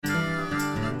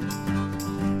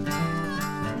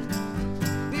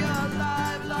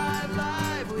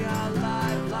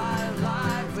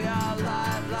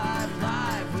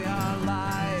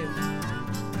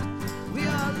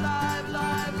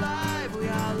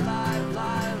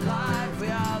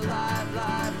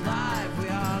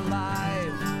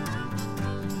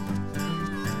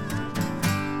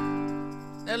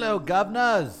Hello,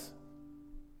 governors.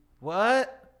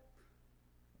 What?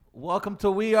 Welcome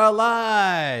to We Are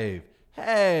Live.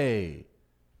 Hey.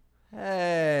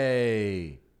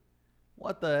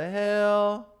 What the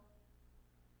hell?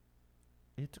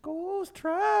 It goes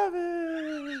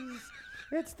Travis.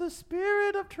 It's the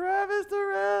spirit of Travis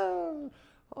Durrell,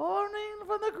 owning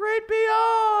from the great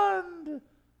beyond.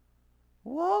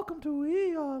 Welcome to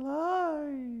We Are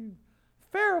Live.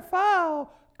 Fair or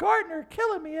foul, Gardner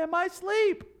killing me in my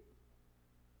sleep.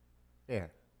 Yeah.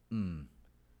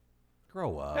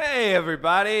 Grow up. Hey,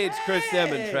 everybody. It's Chris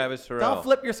M and Travis Terrell. Don't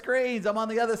flip your screens. I'm on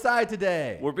the other side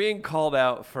today. We're being called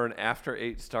out for an after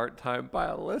 8 start time by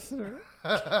a listener.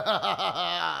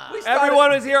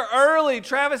 Everyone is here early.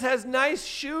 Travis has nice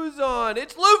shoes on.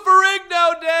 It's Lou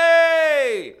Ferrigno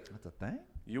Day. That's a thing?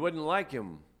 You wouldn't like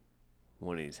him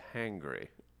when he's hangry.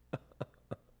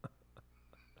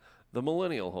 The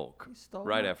Millennial Hulk.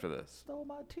 Right after this. Stole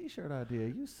my t-shirt idea,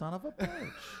 you son of a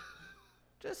bitch.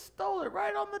 Just stole it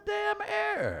right on the damn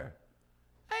air.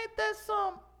 Ain't that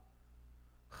some...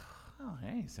 Oh, I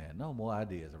ain't saying no more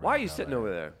ideas. Why are you sitting over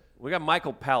there? We got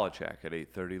Michael Palachuk at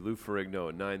 8:30, Lou Ferrigno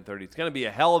at 9:30. It's going to be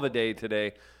a hell of a day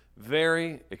today.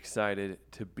 Very excited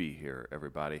to be here,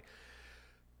 everybody.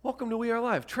 Welcome to We Are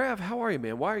Live. Trav, how are you,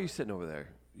 man? Why are you sitting over there?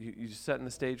 You just setting the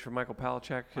stage for Michael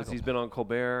Palachuk because he's been on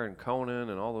Colbert and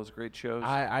Conan and all those great shows?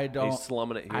 I don't... He's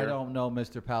slumming it here. I don't know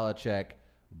Mr. Palachuk,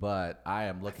 but I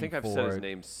am looking I think forward... I've said his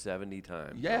name 70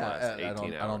 times in the Yeah, last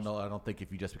 18 hours. I don't know. I don't think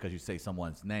if you just because you say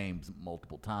someone's names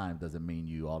multiple times doesn't mean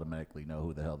you automatically know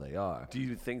who the hell they are. Do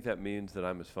you think that means that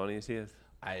I'm as funny as he is?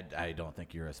 I don't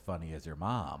think you're as funny as your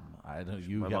mom. I don't.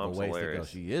 You My have a mom's ways to go. hilarious.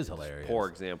 She is hilarious. Poor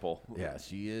example. Yeah,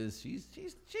 she is.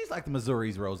 She's like the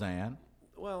Missouri's Roseanne.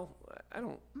 Well, I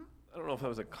don't know if that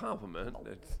was a compliment.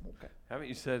 Okay. Haven't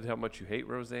you said how much you hate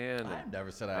Roseanne? I've and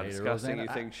never said how I hated disgusting Roseanne.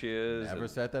 you think she is? Never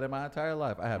and- said that in my entire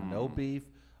life. I have no beef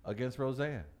against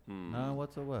Roseanne. None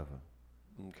whatsoever.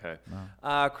 Okay.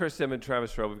 Chris M and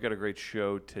Travis Terrell, we've got a great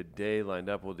show today lined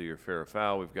up. We'll do your fair or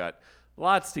foul. We've got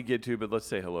lots to get to, but let's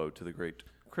say hello to the great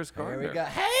Chris Gardner. There we go.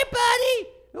 Hey, buddy.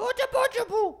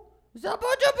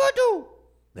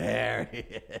 There he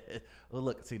is. Well,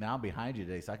 look. See, now I'm behind you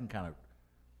today, so I can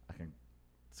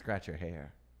scratch your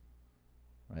hair.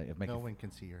 Right? It make No it- one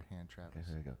can see your hand, Travis. Okay,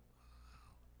 here we go.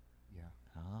 Yeah.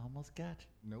 I almost got you.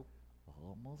 Nope.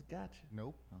 Almost got you.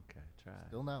 Nope. Okay, try.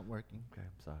 Still not working. Okay,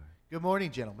 I'm sorry. Good morning,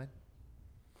 gentlemen.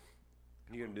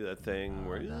 You're going to do that thing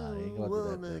where No, you ain't going to do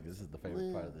that thing. This is the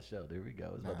favorite part of the show. Here we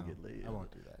go. It's about to get lit. I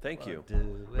won't do that. Thank you. Do it,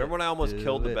 Remember when I almost do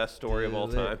killed the it, best story of all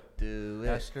do time? it, do it,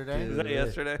 Yesterday? do Was that it,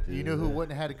 yesterday? do You know who it.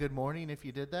 wouldn't have had a good morning if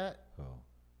you did that? Oh.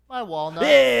 My walnut.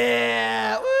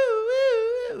 Yeah! Woo, woo,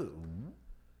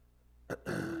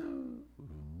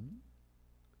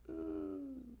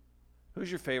 Who's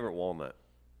your favorite walnut?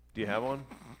 Do you have one?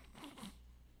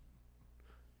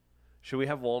 Should we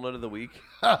have Walnut of the Week?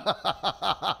 You want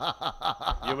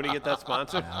me to get that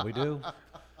sponsor? Now we do.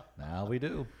 Now we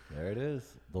do. There it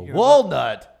is. The gonna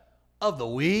walnut of the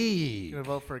week. You gonna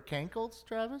vote for Cankles,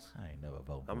 Travis? I ain't never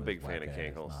vote for I'm a his big fan whack of ass.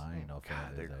 Cankles. No, I ain't no fan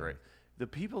God, of they're his great. ass. The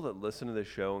people that listen to this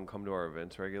show and come to our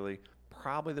events regularly,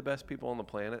 probably the best people on the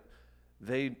planet.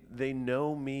 They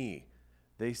know me.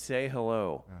 They say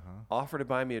hello. Offer to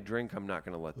buy me a drink I'm not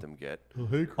going to let them get. Oh,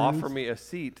 hey, Chris. Offer me a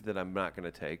seat that I'm not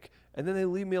going to take. And then they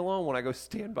leave me alone when I go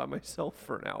stand by myself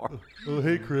for an hour. Oh,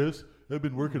 hey, Chris. I've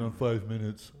been working on 5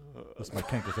 minutes. That's my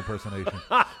Cankles impersonation.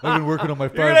 I've been working on my You're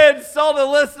 5. going to insult a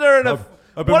listener and I've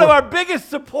been one of wor- our biggest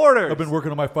supporters. I've been working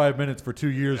on my 5 minutes for 2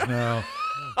 years now.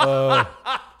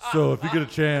 So if you get a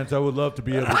chance, I would love to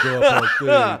be able to go up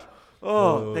on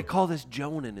stage. They call this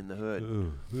Jonan in the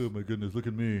hood. Oh my goodness, look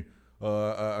at me.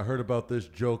 I heard about this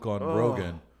joke on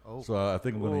Rogan, so I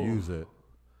think I'm going to use it.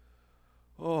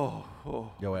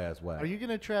 Yo ass whack. Are you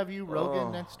gonna Trav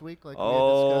Rogan next week like we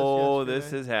Oh, had discussed this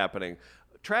yesterday? is happening.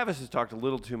 Travis has talked a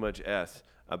little too much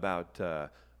about a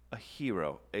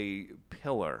hero, a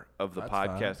pillar of the That's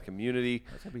podcast fine. community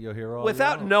That's gonna be your hero all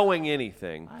without year long. knowing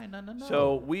anything. I ain't nothing to know.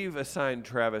 So we've assigned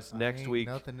Travis I next ain't week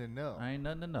Nothing to know. I ain't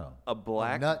nothing to know. a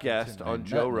black nothing to guest know. on Ain't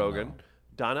Joe nothing to Rogan. know.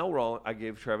 Donnell Rawlings. I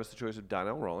gave Travis the choice of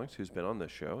Donnell Rawlings, who's been on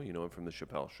this show. You know him from the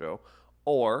Chappelle Show,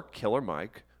 or Killer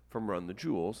Mike from Run the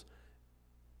Jewels.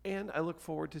 And I look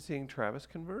forward to seeing Travis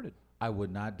converted. I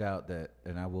would not doubt that,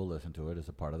 and I will listen to it as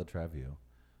a part of the Traview.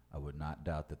 I would not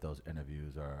doubt that those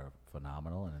interviews are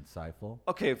phenomenal and insightful.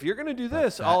 Okay, if you're going to do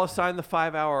this, I'll assign the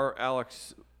 5-hour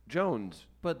Alex Jones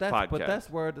But that's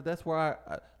podcast. that's where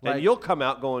I And you'll come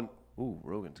out going, ooh,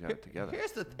 Rogan's got it together.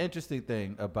 Here's the interesting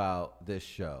thing about this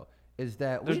show is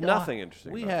that There's nothing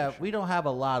interesting about this show. we don't have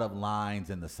a lot of lines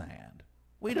in the sand.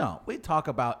 We don't. We talk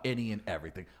about any and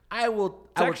everything. I would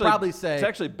Actually, probably say it's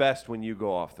actually best when you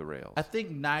go off the rails. I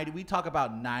think 90. We talk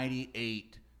about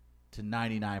 98 to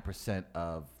 99%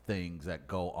 of things that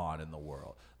go on in the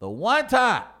world. The one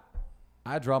time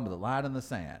I draw the line in the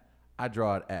sand, I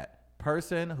draw it at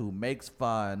person who makes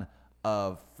fun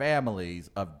of families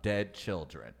of dead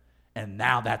children, and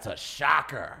now that's a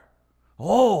shocker.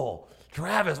 Oh,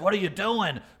 Travis, what are you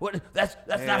doing? What? That's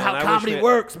Man, not how I wish comedy that-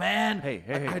 works, man. Hey,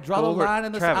 I draw go the over- line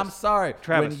in the Travis, I'm sorry.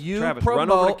 Travis, when you Travis, promote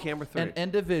run over to camera 3. an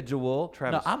individual,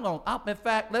 Travis. no, I'm going. In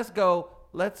fact, let's go.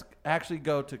 Let's actually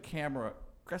go to camera.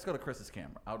 Let's go to Chris's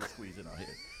camera. I'll just squeeze in on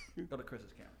his. Go to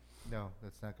Chris's camera. No,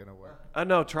 that's not gonna work.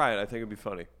 No, try it. I think it'd be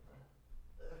funny.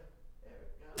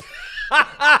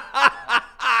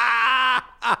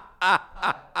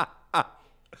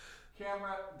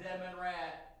 Camera, Demon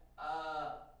Rat.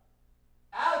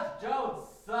 Alex Jones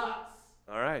sucks.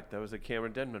 All right, that was a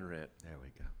Cameron Denman rant. There we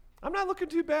go. I'm not looking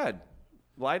too bad.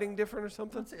 Lighting different or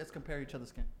something? Let's compare each other's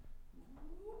skin.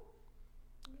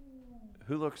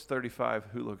 Who looks 35?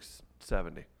 Who looks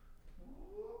 70?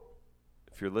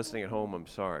 If you're listening at home, I'm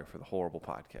sorry for the horrible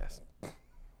podcast. All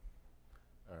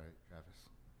right, Travis.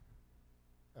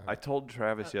 I told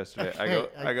Travis yesterday. Hey,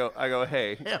 I go,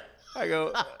 hey.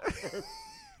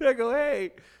 I go,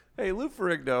 hey, Lou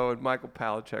Ferrigno and Michael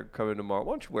Palachuk are coming tomorrow.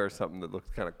 Why don't you wear something that looks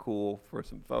kind of cool for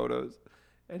some photos?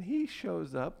 And he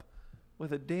shows up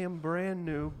with a damn brand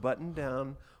new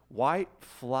button-down white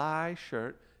fly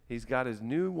shirt. He's got his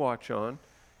new watch on.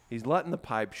 He's letting the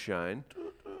pipe shine.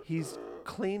 He's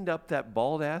cleaned up that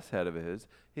bald ass head of his.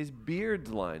 His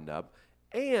beard's lined up.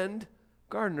 And,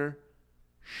 Gardner,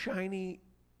 shiny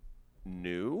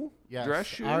new Yes, dress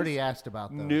shoes. I already asked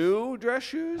about those. New dress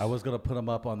shoes? I was gonna put them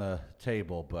up on the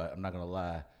table, but I'm not gonna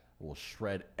lie. I will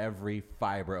shred every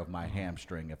fiber of my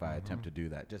hamstring if I attempt to do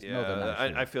that. Just know they're not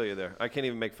I shoes. feel you there. I can't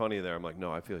even make fun of you there. I'm like,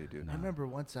 no, I feel you, dude. I remember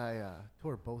once I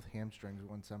tore both hamstrings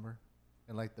one summer,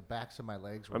 and like the backs of my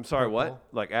legs were I'm sorry, purple. what?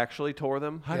 Like actually tore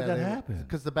them? How did that happen?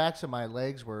 Because the backs of my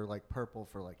legs were like purple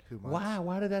for like 2 months. Why?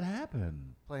 Why did that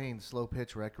happen? Playing slow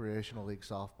pitch recreational league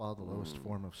softball, the lowest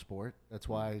form of sport. That's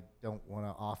why I don't want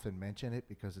to often mention it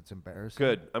because it's embarrassing.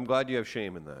 Good. I'm glad you have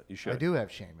shame in that. You should. I do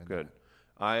have shame in Good.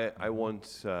 that. I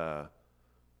once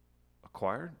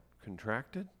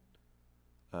contracted.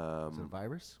 Is it a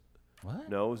virus? What?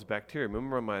 No, it was bacteria.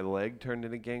 Remember when my leg turned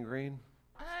into gangrene?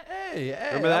 Hey,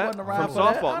 Remember I that? wasn't around From for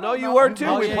that. softball. I No, don't you know. were too.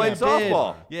 Oh, We yeah, played you did.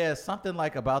 softball. Yeah, something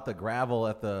like about the gravel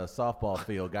at the softball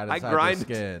field got inside your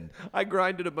skin. I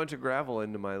grinded a bunch of gravel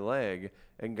into my leg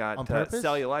and got On purpose?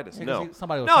 cellulitis. Yeah, 'cause no,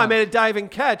 somebody was no, I trying- made a diving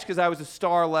catch because I was a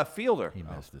star left fielder. He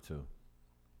missed it too.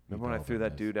 Remember when I dove threw and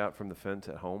that missed. dude out from the fence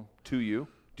at home to you?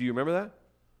 Do you remember that?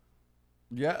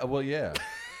 Yeah, well, yeah.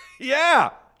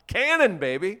 Yeah, cannon,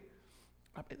 baby.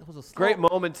 I mean, it was a slow, Great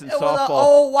moments in It was an softball.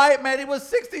 old white man. He was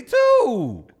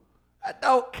 62. That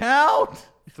don't count.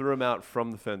 Threw him out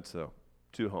from the fence though,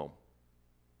 to home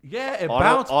Yeah, it on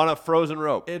bounced. on a frozen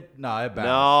rope. It bounced.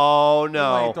 No,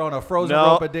 no. You ain't throwing a frozen no.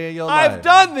 rope a day in your I've life.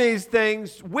 done these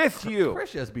things with you.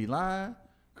 Chris just be lying.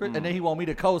 Chris, Mm. And then he want me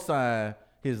to co-sign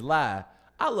his lie.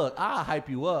 I'll hype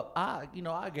you up. I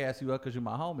gas you up because you're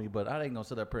my homie, but I ain't gonna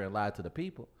sit up here and lie to the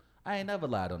people. I ain't never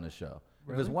lied on this show.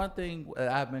 If there's one thing that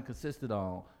I've been consistent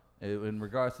on in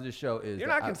regards to this show is You're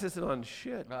that not consistent on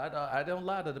shit. I don't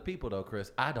lie to the people though,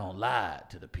 Chris. I don't lie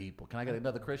to the people. Can I get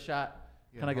another Chris shot?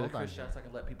 Can I get a hold on Chris here. shot so I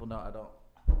can let people know I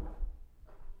don't?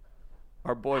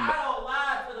 Our boy, don't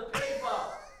lie to the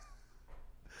people.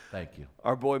 Thank you.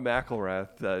 our boy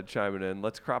McElrath chiming in.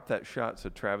 Let's crop that shot so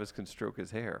Travis can stroke his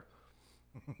hair.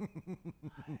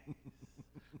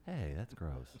 Hey, that's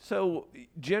gross. So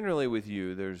generally with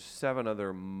you, there's 7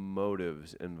 other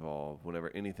motives involved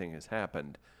whenever anything has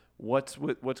happened. What's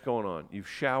going on? You've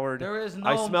showered. There is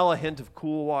I no- smell a hint of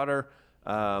cool water.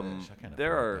 I can't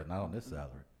There afford are. that, not on this salary.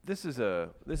 This is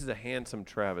a handsome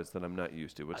Travis that I'm not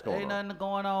used to. What's going Ain't on? nothing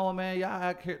going on, man. Y'all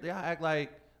act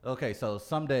like okay. So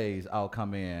some days I'll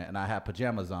come in and I have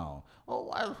pajamas on.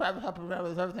 Oh,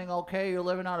 is everything okay? You're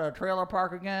living out of a trailer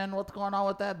park again? What's going on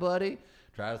with that, buddy?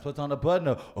 Travis puts on the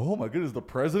button. Oh my goodness, the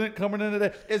president coming in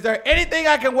today. Is there anything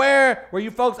I can wear where you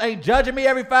folks ain't judging me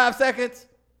every 5 seconds?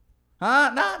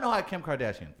 Huh? Now I know how Kim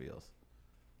Kardashian feels.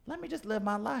 Let me just live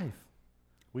my life.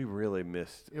 We really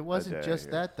missed. It wasn't a day just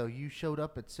here. that though. You showed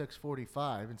up at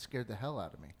 6:45 and scared the hell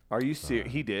out of me. Are you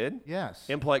serious? He did? Yes.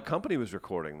 Impolite Company was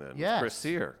recording then. with Yes. Chris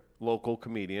Sear, local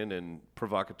comedian and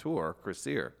provocateur, Chris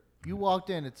Sear. You walked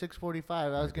in at 6:45.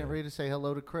 I was getting ready to say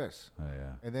hello to Chris, Oh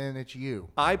yeah. and then it's you.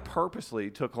 I purposely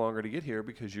took longer to get here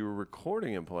because you were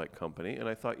recording Impolite Company, and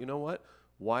I thought, you know what?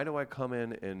 Why do I come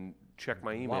in and check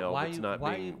my email that's not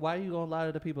being... Why you gonna lie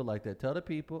to the people like that? Tell the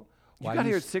people You got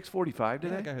here at 6:45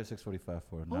 today? Yeah, I got here at 6:45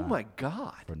 for Oh my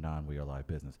God. for We Are Live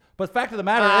business. But fact of the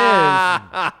matter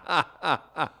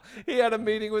He had a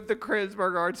meeting with the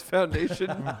Kreuzberg Arts Foundation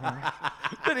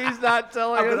that he's not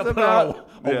telling I'm us gonna put about.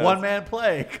 on a Yes. one-man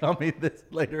play coming this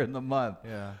later in the month.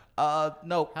 Yeah.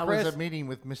 No, How Chris. was that meeting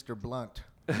with Mr. Blunt?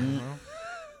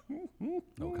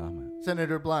 No comment.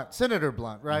 Senator Blunt. Senator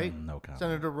Blunt, right? No comment.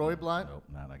 Senator Roy Blunt? Nope,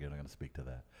 not going to speak to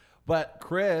that. But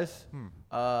Chris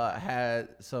had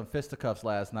some fisticuffs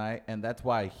last night, and that's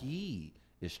why he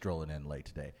is strolling in late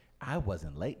today. I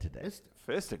wasn't late today.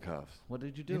 Fisticuffs. What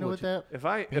did you do? You know what that? If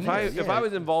I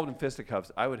was involved in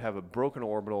fisticuffs, I would have a broken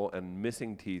orbital and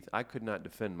missing teeth. I could not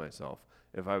defend myself.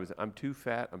 I'm too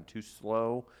fat. I'm too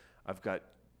slow. I've got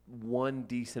one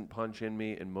decent punch in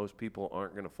me, and most people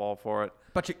aren't going to fall for it.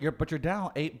 But you're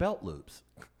down 8 belt loops.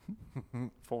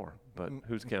 4, but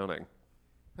who's counting?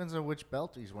 Depends on which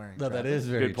belt he's wearing. No, that Travis. is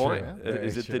very Good point. true.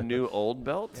 Is it the new old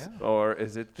belt, or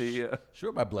is it the?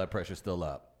 Sure, my blood pressure's still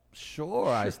up. Sure,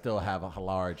 I still have a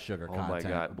large sugar Oh my content.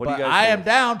 God. What do you but guys I think? am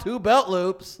down 2 belt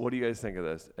loops. What do you guys think of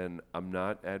this? And I'm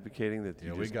not advocating that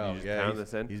you just pound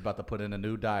this in. He's about to put in a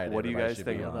new diet. What do you Everybody guys should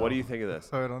be think? on. What do you think of this?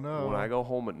 I don't know. When I go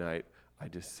home at night, I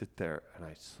just sit there and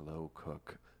I slow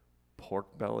cook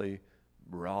pork belly,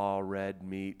 raw red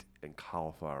meat, and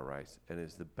cauliflower rice, and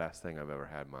it's the best thing I've ever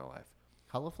had in my life.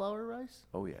 Cauliflower rice?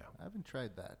 Oh yeah. I haven't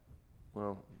tried that.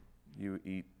 Well, you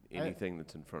eat anything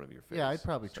that's in front of your face. Yeah, I'd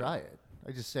probably so. try it.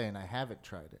 I'm just saying I haven't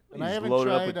tried it. And You I just haven't load it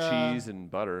tried up with cheese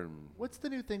and butter. And What's the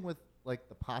new thing with like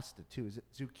the pasta too? Is it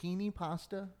zucchini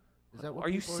pasta? Is that what are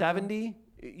you people doing? 70?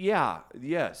 Yeah.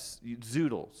 Yes.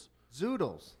 Zoodles.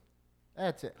 Zoodles.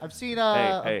 That's it. I've seen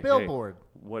Hey, a billboard.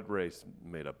 What race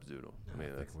made up zoodle? I mean,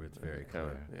 that's it's very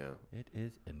kinda, clear. yeah. It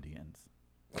is Indians.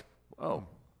 Oh.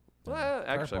 Well,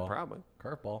 actually, Curveball. probably.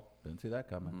 Curveball. Didn't see that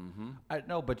coming. Mm-hmm. I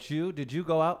know, but did you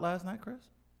go out last night, Chris?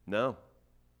 No,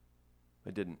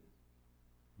 I didn't.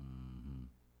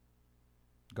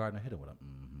 Gardner hit it with a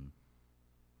mm-hmm.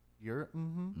 You're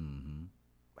mm-hmm. Mm-hmm.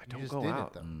 I don't just go did out.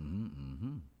 it though. Mm-hmm.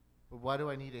 Mm-hmm. But why do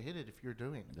I need to hit it if you're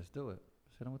doing it? Just do it.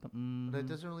 Just hit him with the mm-hmm. But it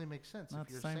doesn't really make sense Not if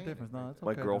the you're same saying difference. it. No, that's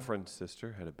My okay. girlfriend's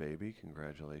sister had a baby.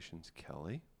 Congratulations,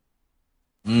 Kelly.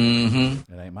 It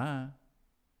ain't mine.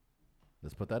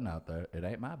 Let's put that out there. It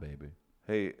ain't my baby.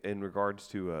 Hey, in regards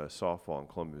to softball in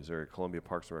Columbia, Missouri, Columbia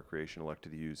Parks and Recreation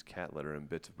elected to use cat litter and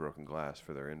bits of broken glass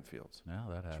for their infields. Now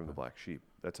that It's from happened. the Black Sheep.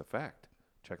 That's a fact.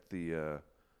 Check the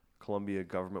Columbia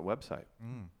government website.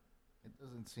 It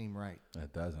doesn't seem right.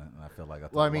 It doesn't, and I feel like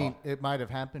that's Well, a I mean, law. it might have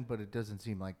happened, but it doesn't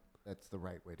seem like that's the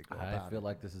right way to go I about feel it.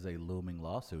 like this is a looming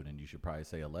lawsuit, and you should probably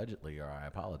say allegedly, or I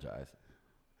apologize.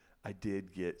 I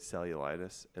did get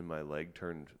cellulitis and my leg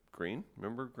turned green.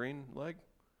 Remember green leg?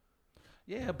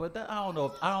 Yeah, but I don't know.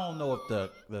 If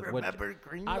the Remember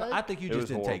green leg? I think you It just was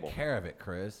didn't horrible. take care of it,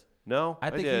 Chris. No,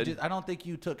 I think did. you just. I don't think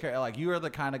you took care. Like you are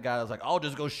the kind of guy that's like, I'll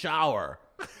just go shower.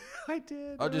 I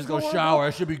did. I'll It just was go horrible. shower.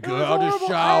 It should be It good. was I'll just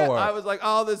horrible. shower. I was like,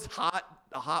 oh, this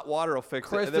hot water will fix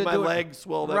Chris it. And then didn't my do it- leg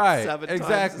swelled up right, 7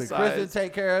 exactly. times the Chris size. didn't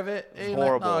take care of it. He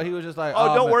horrible. no, he was just like,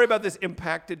 Oh, don't man, worry about this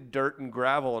impacted dirt and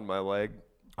gravel in my leg.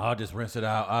 I'll just rinse it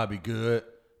out. I'll be good.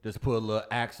 Just put a little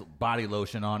Axe body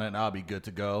lotion on it, and I'll be good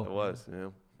to go. It was, yeah.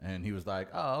 And he was like,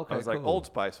 "Oh, okay." I was like, cool. Old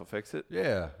Spice will fix it.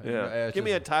 Yeah, Yeah. It's Give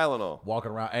me a just Tylenol.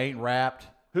 walking around, ain't wrapped.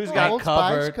 Who's Well, got Old Spice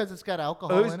covered? because it's got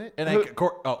alcohol in it. It ain't.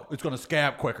 It's gonna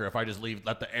scab quicker if I just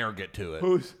let the air get to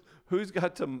it. Who's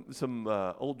got some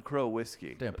Old Crow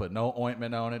whiskey? Didn't put no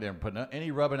ointment on it. Didn't put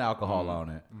any rubbing alcohol on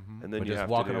it. And then But you just have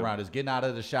walking to do, around, just getting out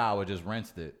of the shower, just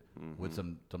rinsed it with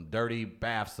some dirty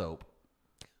bath soap.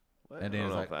 I and then don't it's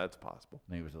know like- if that's possible.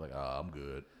 And he was just like, "Oh, I'm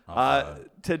good." I'm fine."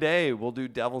 Today we'll do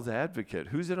Devil's Advocate.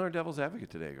 Who's in our Devil's Advocate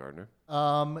today, Gardner?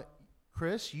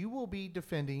 Chris, you will be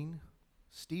defending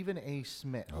Stephen A.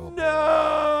 Smith, Oh.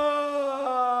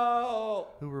 No.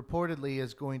 who reportedly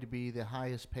is going to be the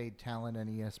highest paid talent in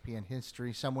ESPN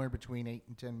history, somewhere between $8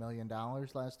 and $10 million.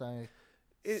 Last I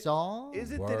saw.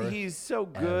 Is it Worth that he's so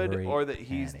good, every or that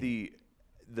he's penny.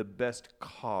 the best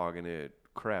cog in a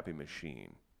crappy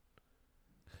machine?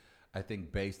 I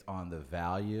think based on the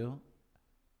value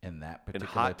in that particular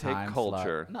hot take time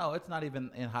culture. slot, no, it's not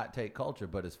even in hot take culture,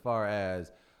 but as far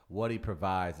as what he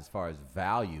provides as far as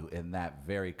value in that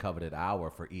very coveted hour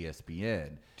for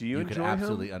ESPN, Do you can enjoy him?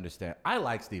 absolutely understand. I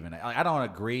like Stephen A. Like, I don't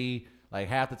agree. Like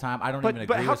half the time, I don't even agree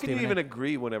But how with can Stephen you even A.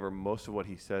 agree whenever most of what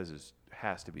he says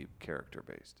has to be character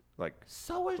based? Like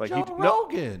So is Like, Joe he- no-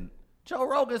 Rogan. Joe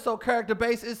Rogan, so character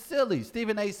based is silly.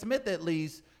 Stephen A. Smith at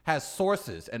least has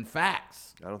sources and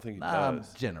facts. I don't think he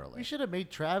does. We Generally. should have made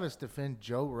Travis defend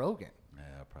Joe Rogan. Yeah,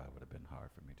 probably would have been hard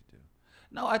for me to do.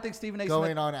 No, I think Stephen A. going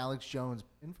Smith. on Alex Jones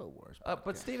Infowars.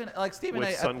 But Stephen A.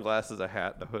 With sunglasses, a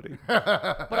hat, and a hoodie.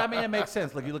 But I mean, it makes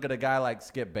sense. Like you look at a guy like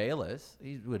Skip Bayless.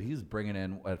 He's bringing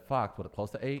in at Fox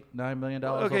close to $8-9 million.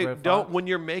 Okay, over at don't. Fox? When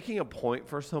you're making a point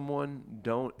for someone,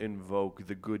 don't invoke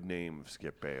the good name of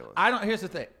Skip Bayless. I don't. Here's the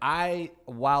thing.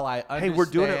 While I understand. Hey, we're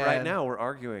doing it right now. We're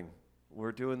arguing.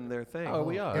 We're doing their thing. Oh,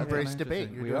 we are. Embrace Yeah, debate.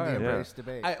 interesting. You're We doing are. the Yeah. embrace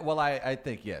debate. I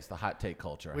think yes, the hot take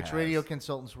culture. Which has. radio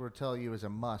consultants will tell you is a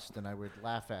must, and I would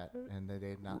laugh at, and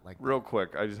they'd not like. Real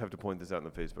quick, I just have to point this out in the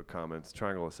Facebook comments.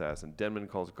 Triangle Assassin. Denman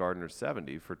calls Gardner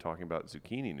 70 for talking about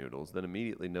zucchini noodles, then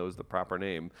immediately knows the proper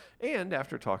name, and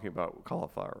after talking about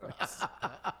cauliflower rice.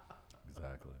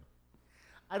 Exactly.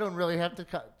 I don't really have to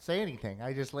say anything.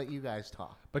 I just let you guys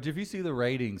talk. But if you see the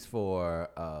ratings for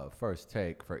First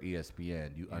Take for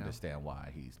ESPN, you understand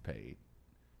why he's paid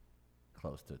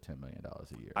close to $10 million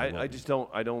a year. I just don't.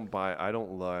 I don't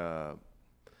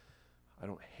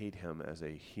hate him as a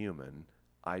human.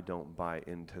 I don't buy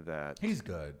into that. He's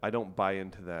good. I don't buy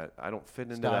into that. I don't fit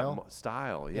into Style? that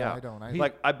style. Yeah, Yeah, I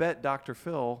don't. I bet Dr.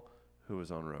 Phil, who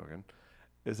was on Rogan,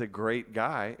 is a great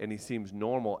guy, and he seems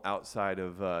normal outside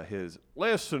of his.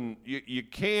 Listen, you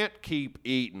can't keep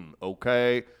eating,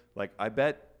 okay? Like I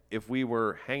bet if we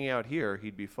were hanging out here,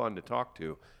 he'd be fun to talk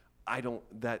to. I don't.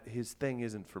 That his thing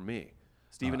isn't for me.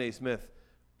 Stephen A. Smith,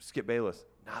 Skip Bayless,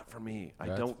 not for me. I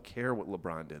don't care what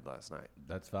LeBron did last night.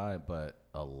 That's fine, but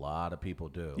a lot of people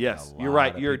do. Yes, A you're lot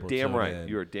right. of You're people damn tune right. in,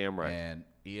 You're damn right. And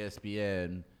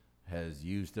ESPN has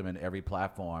used him in every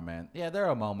platform. And yeah, there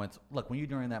are moments. Look, when you're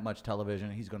doing that much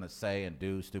television, he's going to say and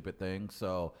do stupid things.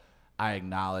 So I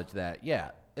acknowledge that,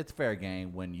 yeah, it's fair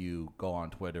game when you go on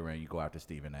Twitter and you go after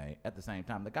Stephen A. At the same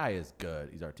time, the guy is good.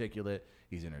 He's articulate.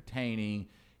 He's entertaining.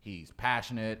 He's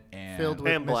passionate and Filled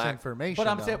with And black. misinformation. But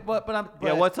I'm though. saying, but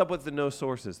Yeah, what's up with the no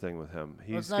sources thing with him? Well,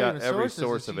 He's it's not got even every sources,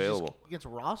 source it's he available. Just gets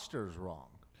rosters wrong.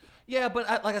 Yeah, but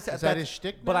like I said, Is that that's- his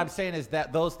shtick But now? I'm saying is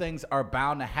that those things are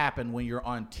bound to happen when you're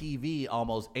on TV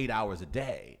almost 8 hours a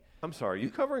day. I'm sorry. Are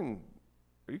you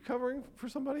covering for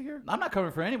somebody here? I'm not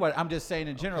covering for anybody. I'm just saying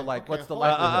in general, like, what's the hold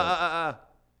on. likelihood?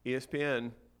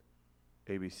 ESPN,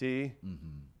 ABC,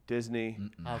 Disney,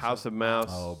 House House of of Mouse,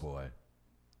 Oh boy,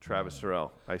 Travis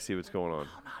Terrell. I see what's going on.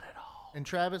 And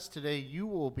Travis, today you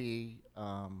will be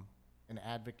an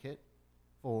advocate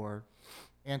for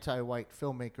anti-white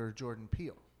filmmaker Jordan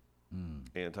Peele.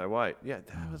 Anti-white. Yeah,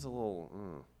 that was a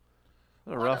little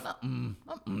rough.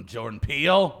 Jordan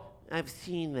Peele. I've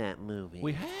seen that movie.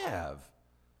 We have.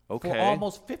 Okay. For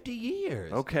almost 50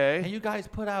 years. Okay. And you guys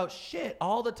put out shit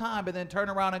all the time and then turn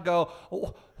around and go,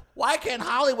 why can't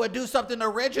Hollywood do something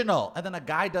original? And then a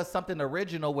guy does something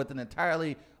original with an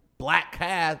entirely black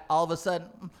cast. All of a sudden,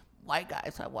 white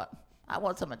guys, I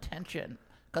want some attention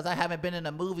because I haven't been in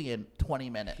a movie in 20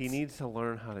 minutes. He needs to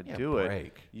learn how to Yeah, do break.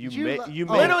 it. You Did you make lo- you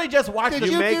oh. make Literally just watch Did the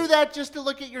you make- do that just to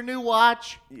look at your new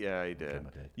watch? Yeah, he did. I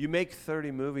did. You make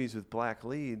 30 movies with black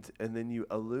leads, and then you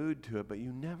allude to it, but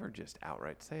you never just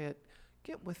outright say it.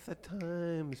 Get with the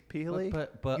times, Peely.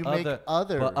 But You make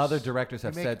others. But other directors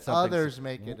have You make said something. others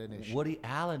make it an issue. Woody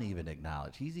Allen even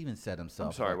acknowledged. He's even said himself.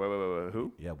 I'm sorry. like- Wait.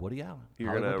 Who? Yeah, Woody Allen. You're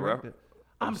Hollywood gonna director.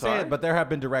 I'm I'm saying, sorry? but there have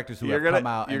been directors who You're have come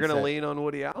gonna out. you're and gonna said, lean on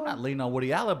Woody I'm not Allen? leaning on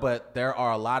Woody Allen, but there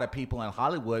are a lot of people in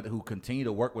Hollywood who continue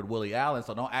to work with Woody Allen.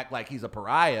 So don't act like he's a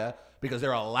pariah because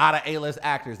there are a lot of A-list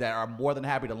actors that are more than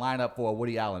happy to line up for a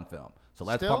Woody Allen film. So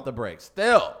let's Still? pump the brakes.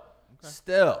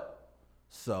 Still.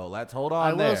 So let's hold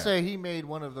on I there. will say he made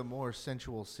one of the more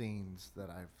sensual scenes that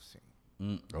I've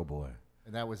seen, Oh boy.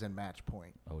 and that was in Match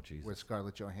Point Oh Jesus. with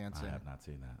Scarlett Johansson I have not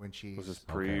seen that. when she's Was this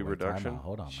Okay, wait, time pre-reduction? out.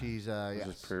 Hold on. Man. she's Was yes.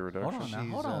 this pre-reduction? Hold on now.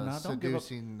 She's Hold on now. Don't give up.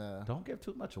 seducing the. Don't give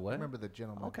too much away. Remember the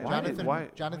gentleman, Okay. Jonathan why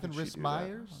did Jonathan she Rhys do that?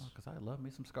 Myers. Because I love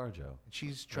me some ScarJo.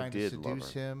 She's trying to did love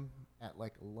seduce her. him at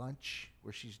like lunch,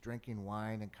 where she's drinking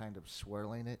wine and kind of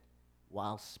swirling it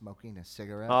while smoking a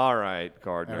cigarette. All right, And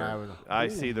Gardner. I was- I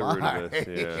see the root of this.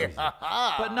 Yeah.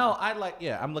 But no,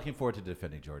 I'm looking forward to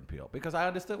defending Jordan Peele because I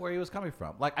understood where he was coming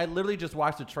from. Like, I literally just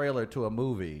watched a trailer to a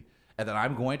movie and that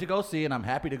I'm going to go see and I'm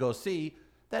happy to go see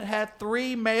that had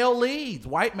 3 male leads,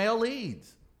 white male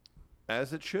leads.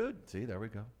 As it should. See, there we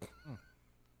go.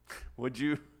 Would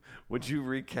you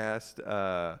recast?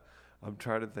 I'm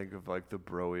trying to think of like the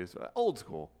broiest. Old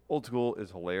school. Old school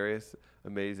is hilarious,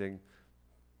 amazing.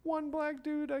 One black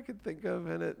dude I could think of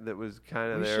in it that was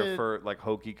kind of We there should- for like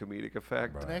hokey comedic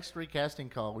effect. The next recasting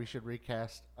call, we should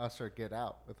recast Us or Get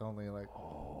Out with only like.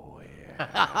 Oh yeah.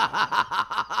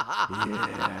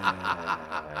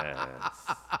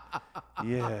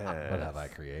 yes. What have I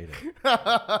created? What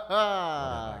have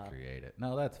I created?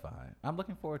 No, that's fine. I'm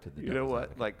looking forward to the. You know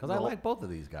what? Like, because I like both of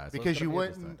these guys. so it's Because gonna you be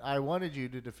wouldn't. interesting. I wanted you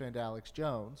to defend Alex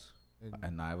Jones,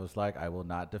 And I was like, I will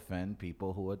not defend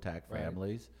people who attack Right.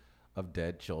 families of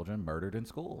dead children murdered in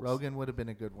schools. Rogan would have been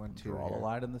a good one too. Draw a here.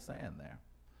 line in the sand there.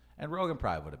 And Rogan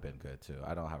probably would have been good too.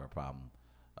 I don't have a problem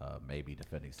maybe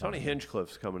defending Tony something.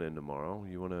 Hinchcliffe's coming in tomorrow.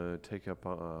 You want to take up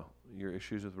your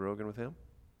issues with Rogan with him?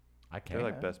 I can't.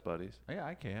 They're like best buddies. Yeah,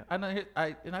 I can.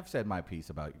 And I've said my piece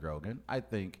about Rogan. I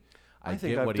think I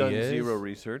get I've what done he is. zero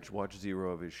research, watched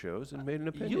zero of his shows, and made an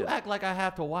opinion. You act like I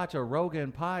have to watch a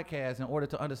Rogan podcast in order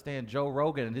to understand Joe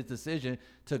Rogan and his decision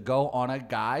to go on a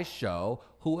guy's show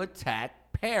who attacked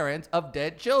parents of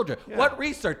dead children. Yeah. What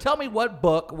research? Tell me what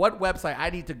book, what website I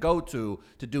need to go to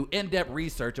do in-depth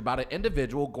research about an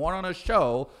individual going on a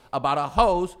show about a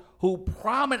host who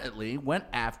prominently went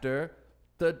after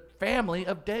the family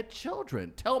of dead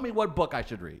children. Tell me what book I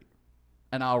should read,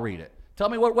 and I'll read it. Tell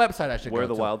me what website I should Where go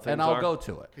the to, Wild Things and I'll Are? go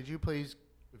to it. Could you please,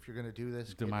 if you're going to do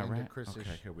this, Do get my into rant? Chris's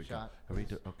Okay, here we shot? go.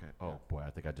 Okay. Oh boy,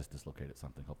 I think I just dislocated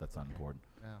something. Hope that's not important.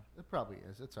 No, it probably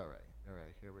is. It's all right. All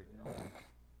right, here we go.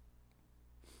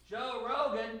 Joe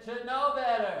Rogan should know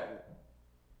better.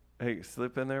 Hey,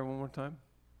 slip in there one more time.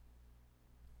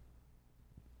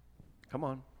 Come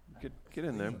on, get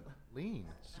in there. Lean.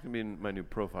 This is gonna be in my new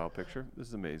profile picture. This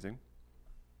is amazing.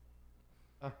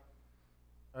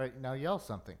 All right, now yell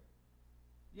something.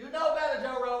 You know better,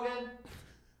 Joe Rogan.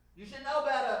 You should know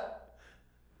better.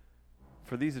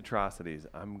 For these atrocities,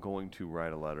 I'm going to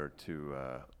write a letter to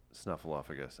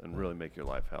Snuffleupagus and really make your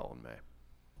life hell in May.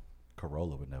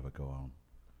 Corolla would never go on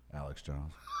Alex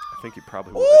Jones. I think he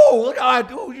probably would. Ooh, look how I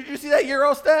do. Did you see that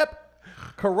Euro step?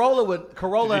 Corolla Did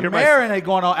you and hear my- Marin ain't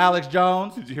going on Alex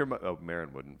Jones. Did you hear my? Oh,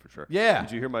 Marin wouldn't for sure. Yeah.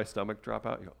 Did you hear my stomach drop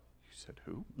out? You go, you said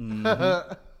who?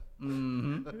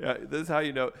 Mm-hmm. Yeah, this is how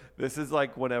you know. This is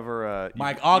like whenever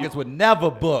Mike August would never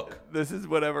book This is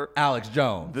whenever. Alex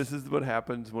Jones. This is what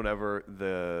happens whenever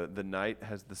the knight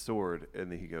has the sword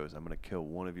and then he goes, "I'm gonna kill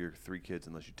one of your 3 kids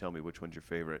unless you tell me which one's your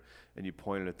favorite." And you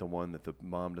point it at the one that the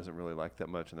mom doesn't really like that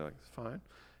much, and they're like, "It's fine."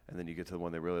 And then you get to the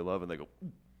one they really love, and they go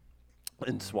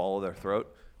and swallow their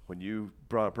throat. When you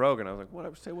brought up Rogan, I was like,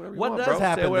 "Whatever, say whatever you What want, does bro.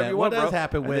 happen Say whatever then? you What want, does bro."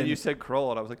 happen and when- then you said Kroll,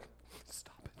 and I was like,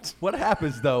 "Stop it." What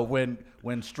happens though when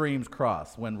streams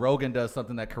cross? When Rogan does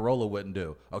something that Corolla wouldn't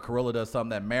do, or Corolla does something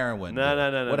that Marin wouldn't do?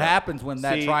 No. What happens when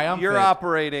that See, triumphant? You're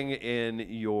operating in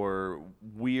your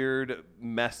weird,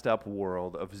 messed up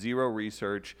world of zero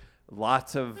research,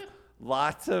 lots of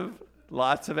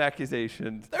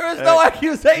accusations. There is no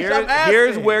accusation. Here- I'm asking.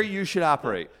 Here's where you should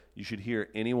operate. You should hear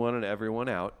anyone and everyone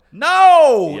out.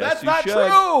 No, Yes, that's you not should.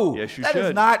 true. Yes, you That is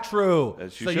should. not true.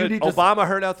 As you so should. you need to. Obama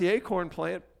heard out the acorn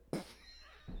plant.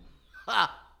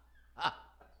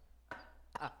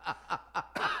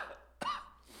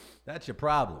 That's your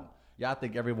problem. Y'all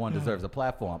think everyone deserves a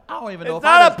platform. I don't even know It's if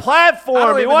I not a des- I platform.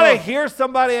 don't You even want know to if- hear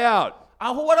somebody out.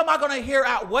 What am I going to hear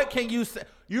out? What can you say?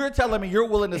 You're telling me you're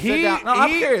willing to sit down. No, I'm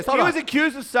curious. Hold he on. was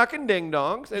accused of sucking ding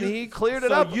dongs, and he cleared it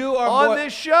so up you are on more-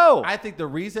 this show. I think the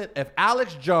reason, if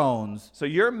Alex Jones, So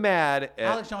you're mad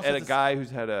Alex Jones at has a a- guy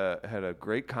who's had a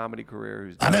great comedy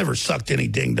career, I never sucked any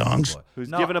ding dongs. who's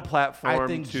No, given a I platform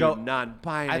think to Joe-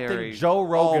 non-binary, I think Joe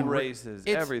Rogan, all races,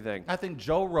 it's- everything. I think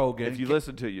Joe Rogan. If you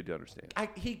listen to it, you'd understand.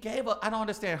 He gave a. I don't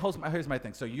understand. Here's my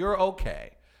thing. So you're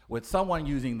okay with someone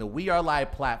using the We Are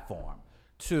Live platform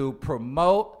to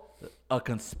promote a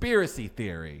conspiracy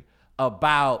theory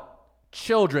about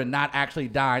children not actually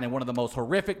dying in one of the most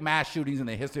horrific mass shootings in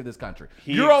the history of this country.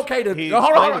 He You're ex- okay to he hold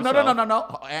on, explained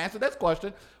no. Answer this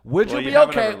question. Would Well, you you be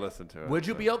haven't okay? ever listened to it, Would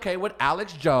you so. be okay with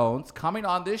Alex Jones coming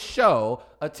on this show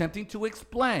attempting to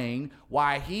explain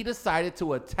why he decided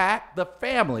to attack the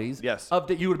families Yes. of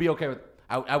the? You would be okay with.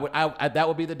 That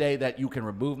would be the day that you can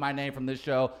remove my name from this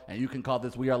show and you can call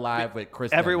this We Are Live with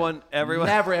Chris. Everyone- Linden.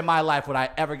 Never in my life would I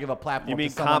ever give a platform You mean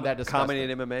to someone that disgusting. comedy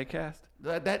and MMA cast?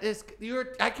 That is,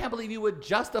 I can't believe you would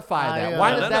justify that. I,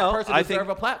 Why No, does no, that no. person I deserve think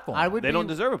a platform? I would They be, don't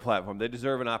deserve a platform. They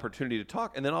deserve an opportunity to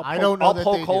talk. And then I'll I poke, don't know I'll that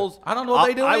poke they do. holes. I don't know if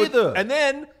they do either.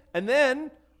 And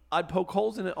then I'd poke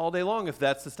holes in it all day long if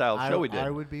that's the style of show we did. I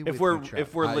would be if with we're you, Trev.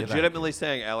 if we're Thank you. legitimately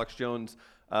saying Alex Jones,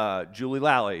 Julie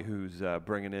Lally, who's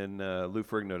bringing in Lou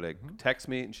Ferrigno to Mm-hmm. text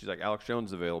me, and she's like, Alex Jones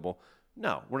is available.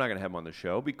 No, we're not going to have him on the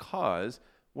show because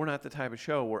we're not the type of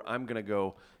show where I'm going to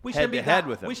go head to head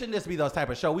with him. We shouldn't just be those type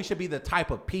of show. We should be the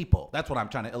type of people. That's what I'm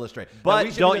trying to illustrate. But That we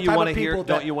should be don't the you type wanna of hear- people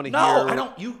don't that- you wanna No, hear- I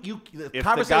don't. The if the guy,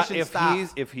 conversation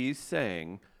stops. if he's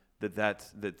saying that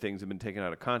things have been taken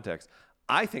out of context,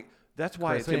 I think that's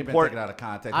why Chris, it's we ain't been important. taken out of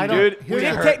context. I We don't- Dude, here's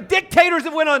the- dictators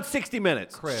have went on 60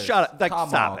 Minutes. Chris, Shut up! Like, come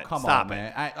stop on, it! come stop on, it!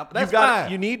 man. You That's got.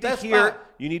 fine. You need to That's hear. fine.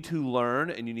 You need to learn,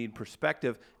 and you need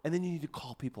perspective, and then you need to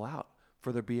call people out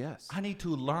for their BS. I need to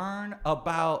learn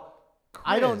about. Chris.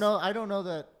 I don't know. I don't know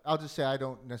that. I'll just say I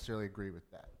don't necessarily agree with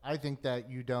that. I think that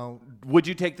you don't. Would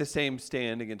you take the same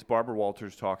stand against Barbara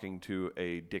Walters talking to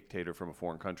a dictator from a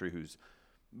foreign country who's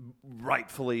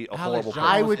rightfully a horrible person?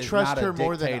 I would trust her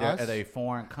more than dictator us. at a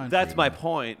foreign country. That's my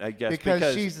point, I guess.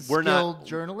 Because she's a we're skilled not,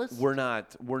 journalist? We're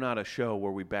not a show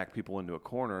where we back people into a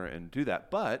corner and do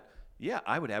that. But yeah,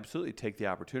 I would absolutely take the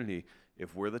opportunity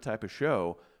if we're the type of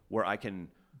show where I can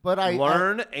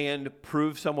learn and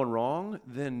prove someone wrong.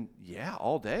 Then yeah,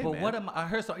 all day. But man. what am I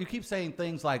heard? You keep saying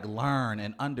things like learn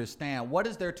and understand. What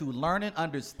is there to learn and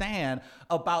understand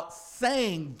about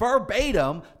saying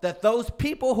verbatim that those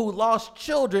people who lost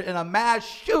children in a mass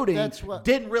shooting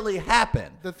didn't really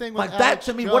happen? The thing with like that Alex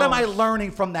to me, what am I Jones-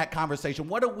 learning from that conversation?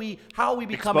 How are we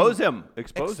becoming? Expose him.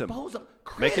 Expose him.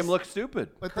 Chris, Make him look stupid.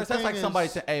 But Chris, the that's thing like somebody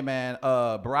is- saying, "Hey man,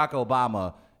 Barack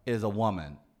Obama is a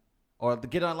woman," or to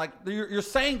get on like you're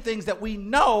saying things that we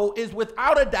know is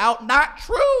without a doubt not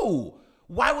true.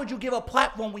 Why would you give a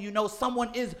platform when you know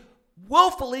someone is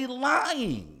willfully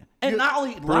lying? And not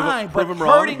only lying, prove but him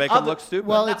wrong hurting and make him other, look stupid.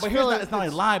 Well, But it's here's still- not, it's not only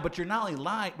it's- lying, but you're not only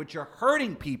lying, but you're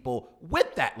hurting people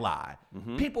with that lie.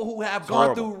 People who have gone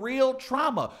horrible. through real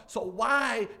trauma. So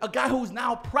why a guy who's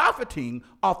now profiting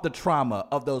off the trauma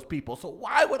of those people? So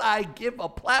why would I give a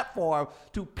platform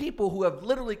to people who have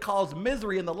literally caused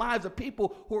misery in the lives of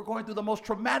people who are going through the most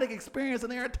traumatic experience in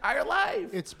their entire life?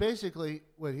 It's basically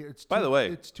what here. It's By two, the way,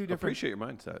 it's two different. appreciate your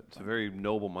mindset. It's a very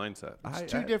noble mindset. It's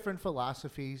two different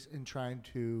philosophies in trying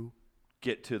to.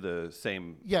 Get to the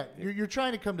same. Yeah, you're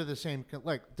trying to come to the same.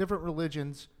 Like different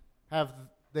religions have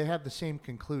the same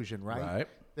conclusion, right?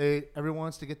 Right. Everyone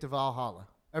wants to get to Valhalla.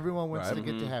 Everyone wants Right. to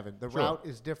get to heaven. The Sure. route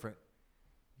is different.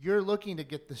 You're looking to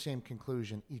get the same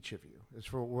conclusion, each of you, is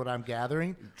for what I'm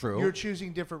gathering. True. You're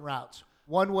choosing different routes.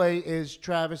 One way is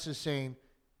Travis is saying,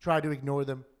 try to ignore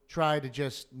them, try to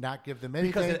just not give them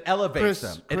anything. Because it elevates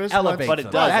them. It Chris elevates But them.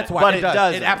 it doesn't. That's why But it it does.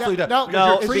 doesn't. It absolutely does. No, No,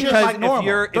 You're treated because like normal. if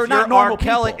you're They're not R. normal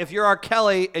Kelly, people. if you're R.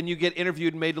 Kelly and you get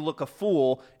interviewed and made to look a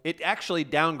fool, it actually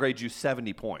downgrades you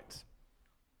 70 points.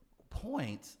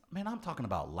 Points, man. I'm talking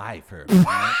about life here. Man.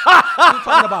 I'm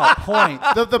talking about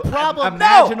points. The problem.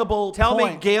 Imaginable. Tell me,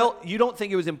 points. Gail, you don't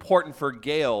think it was important for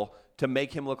Gail to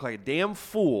make him look like a damn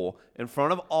fool in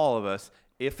front of all of us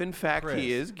if, in fact, Chris,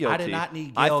 he is guilty? I did not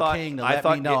need I Gail thought- King to I let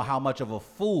thought me know Ga- how much of a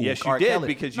fool. Yes, you R. did Kelly.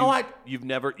 because you've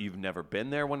never been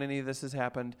there when any of this has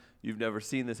happened. You've never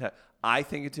seen this happen. I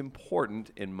think it's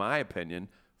important, in my opinion,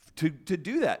 to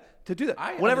do that.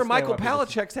 I Whenever understand Michael why people-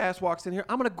 Palachuk's ass walks in here,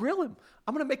 I'm going to grill him.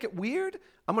 I'm going to make it weird.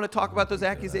 I'm going to talk about those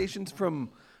accusations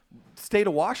from state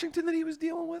of Washington that he was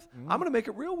dealing with. I'm going to make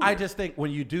it real weird. I just think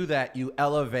when you do that, you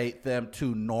elevate them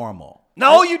to normal.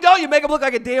 No, you don't. You make him look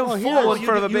like a damn fool here's- in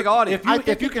front of a big audience.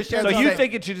 If you can share So the you same-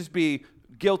 think it should just be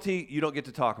guilty? You don't get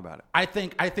to talk about it. I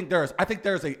think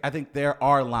there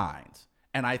are lines,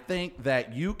 and I think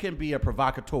that you can be a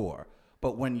provocateur,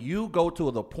 but when you go to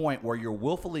the point where you're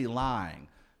willfully lying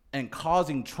and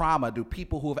causing trauma to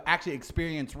people who have actually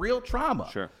experienced real trauma,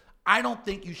 Sure. I don't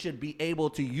think you should be able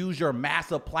to use your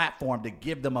massive platform to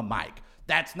give them a mic.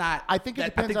 That's not. I think it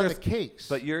depends on the case.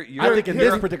 But you're I think in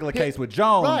here- this particular case with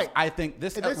Jones, right. I think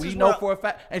this, And this we is know where- for a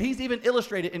fact, and he's even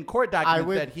illustrated in court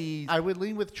documents that he's. I would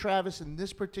lean with Travis in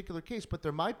this particular case, but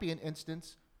there might be an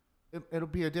instance, it'll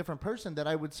be a different person that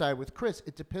I would side with Chris.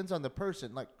 It depends on the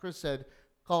person. Like Chris said,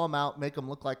 call him out, make him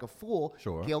look like a fool.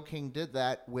 Sure. Gail King did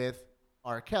that with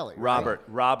R. Kelly. right?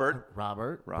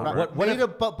 Robert.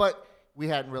 But we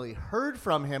hadn't really heard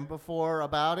from him before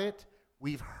about it.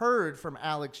 We've heard from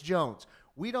Alex Jones.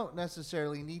 We don't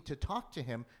necessarily need to talk to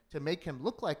him to make him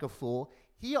look like a fool.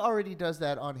 He already does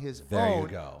that on his There you own.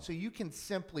 go. So you can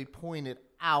simply point it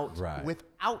out Right.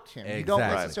 without him. You don't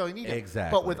Exactly. necessarily need it.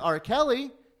 Exactly. But with R.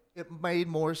 Kelly, it made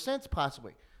more sense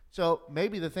possibly. So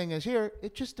maybe the thing is here,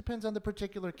 it just depends on the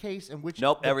particular case and which.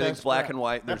 Nope, the everything's best black route. and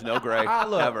white. There's no gray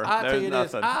Look, ever. I'll tell There's you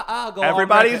nothing. this. I'll go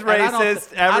Everybody's on record, and I don't racist.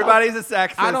 thi- I don't- Everybody's a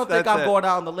sexist. I don't think That's I'm it. going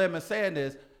out on the limb and saying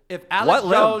this. If What Alex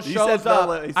limb? Jones You shows said no up,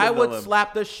 limb. He said I no would limb.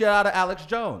 slap the shit out of Alex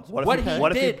Jones. What if What he- he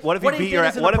what if he- did, what if he what he beat did your-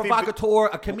 isn't what a if he- provocateur.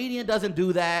 A comedian doesn't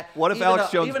do that. What if Even Alex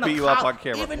a- Jones even a beat you up cop- on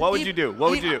camera? even- What would you do?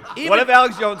 What would you do? even- What if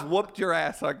Alex Jones whooped your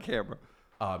ass on camera?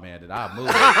 Oh man, did I move?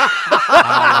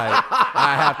 I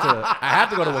have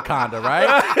to go to Wakanda, right?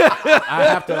 I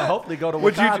have to hopefully go to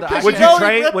Would you Wakanda. I would can- you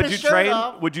train? rip Would his you shirt train?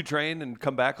 off. Would you train and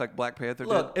come back like Black Panther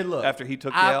Look, did and look. after he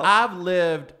took Yale? I've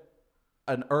lived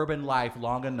an urban life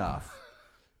long enough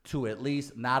to at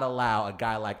least not allow a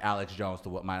guy like Alex Jones to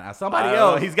whip mine. Now, somebody I don't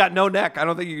know. else. He's got no neck. I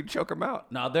don't think you can choke him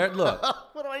out. Now there, look.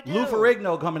 What do I do? Lou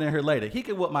Ferrigno coming in here later. He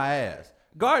can whip my ass.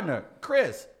 Gardner,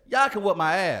 Chris, y'all can whip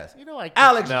my ass. You know I can't.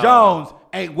 Alex No. Jones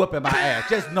ain't whipping my ass.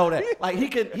 Just know that. Like he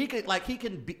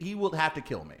will have to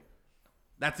kill me.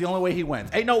 That's the only way he wins.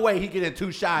 Ain't no way he get in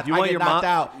 2 shots. You I want get your knocked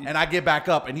mom- out, and I get back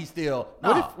up, and he still.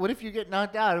 No. What if you get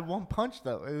knocked out in one punch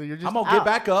though? You're just I'm gonna out. get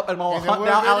back up, and I'm And gonna then hunt we're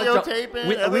down Alex Jones.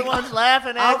 videotaping. Everyone's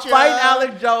laughing I'm at you. fighting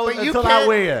Alex Jones But you until I can't-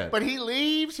 win. But he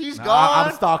leaves. He's No, gone.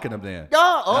 I'm stalking him then.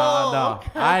 No, oh, no.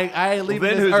 okay. I ain't leaving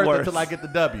then this who's earth worse? until I get the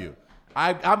W.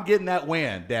 I'm getting that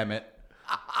win. Damn it.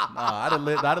 No, I'd have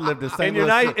lived in St. And your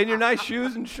Louis. nice, and your nice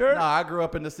shoes and shirt. No, I grew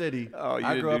up in the city. Oh, you I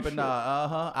didn't grew do up in shit.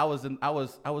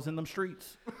 I was in them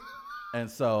streets, and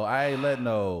so I ain't let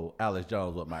no Alex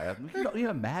Jones with my ass. You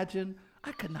imagine?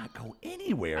 I could not go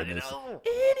anywhere in this.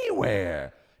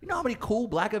 Anywhere. You know how many cool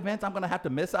black events I'm gonna have to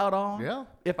miss out on? Yeah.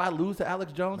 If I lose to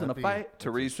Alex Jones in a That'd be- fight.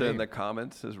 Teresa in the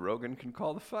comments says Rogan can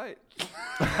call the fight.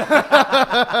 Let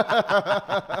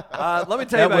me tell you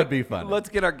That about, would be funny. Let's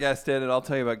get our guest in, and I'll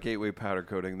tell you about Gateway Powder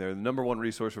Coating. They're the #1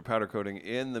 resource for powder coating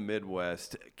in the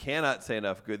Midwest. Cannot say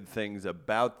enough good things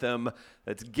about them.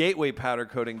 That's Gateway Powder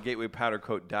Coating.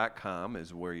 GatewayPowderCoat.com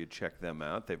is where you check them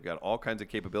out. They've got all kinds of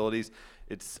capabilities.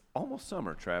 It's almost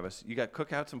summer, Travis. You got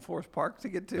cookouts in Forest Park to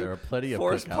get to. There are plenty of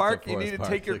Forest cookouts in Park. You Forest need to Park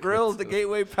take your to get grills to to.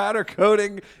 Gateway Powder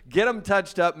Coating. Get them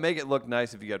touched up. Make it look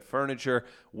nice. If you got furniture,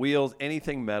 wheels,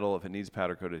 anything metal, if it needs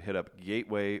powder coated, hit up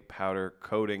Gateway Powder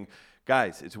Coating.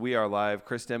 Guys, it's We Are Live.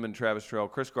 Chris Denman, Travis Terrell,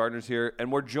 Chris Gardner's here,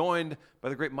 and we're joined by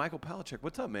the great Michael Palachuk.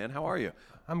 What's up, man? How are you?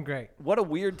 I'm great. What a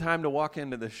weird time to walk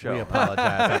into the show. We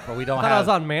apologize, but we don't I thought I have.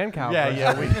 was on Man Cow.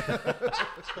 Yeah, for a yeah. second.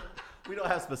 We don't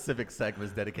have specific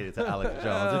segments dedicated to Alex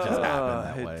Jones. It just happened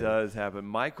that way. It does happen.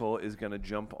 Michael is going to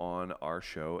jump on our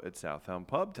show at Southtown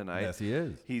Pub tonight. Yes, he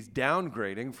is. He's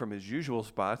downgrading from his usual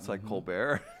spots like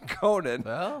Colbert, Conan,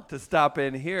 Well. to stop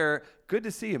in here. Good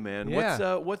to see you, man.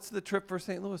 Yeah. What's the trip for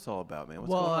St. Louis all about, man?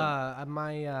 What's Well,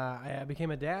 going on? I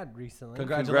became a dad recently.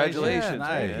 Congratulations, Yeah, man.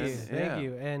 thank you, Yes. thank Yeah.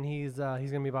 you. And he's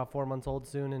gonna be about 4 months old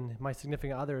soon. And my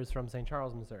significant other is from St.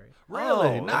 Charles, Missouri.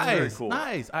 Really? Oh, that's very Nice. cool.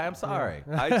 Nice. I am sorry.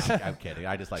 I I'm kidding.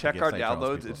 I just like check to give our St. Charles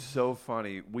downloads. people. It's so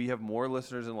funny. We have more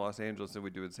listeners in Los Angeles than we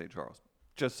do in St. Charles.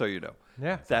 Just so you know.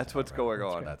 Yeah. That's what's going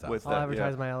on. That's with I'll that,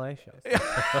 advertise my LA shows.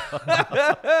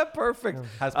 Perfect.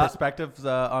 Has perspectives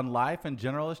on life in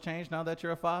general has changed now that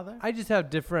you're a father? I just have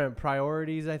different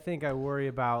priorities. I think I worry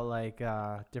about like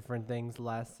different things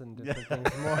less and different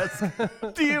things more.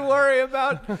 Do you worry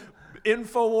about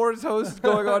InfoWars hosts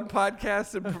going on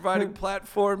podcasts and providing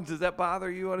platforms? Does that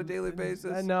bother you on a daily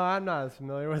basis? No, I'm not as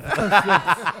familiar with those.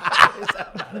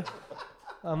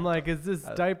 I'm like, is this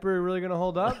diaper really gonna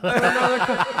hold up for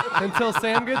until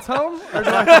Sam gets home, or do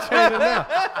I have to change it now?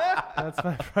 That's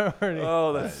my priority.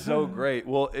 Oh, that's so great.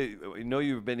 Well, I know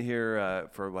you've been here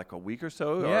for like a week or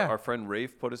so. Yeah. Our friend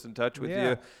Rafe put us in touch with Yeah.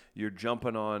 you. You're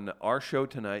jumping on our show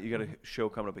tonight. You got a show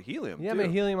coming up at Helium. Yeah, too. I'm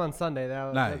at Helium on Sunday.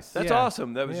 Nice. That's yeah.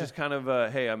 awesome. That was Yeah. just kind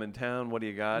of, hey, I'm in town. What do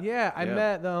you got? Yeah, I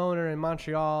met the owner in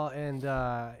Montreal, and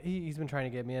he's been trying to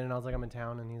get me in, and I was like, I'm in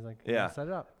town, and he's like, Yeah. set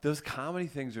it up. Those comedy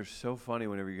things are so funny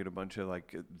whenever you get a bunch of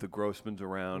like the Grossmans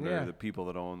around Yeah. or the people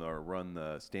that own or run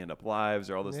the stand-up lives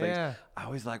or all those Yeah. things. I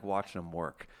always like watching them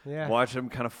work. Yeah. Watch them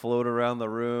kind of float around the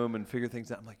room and figure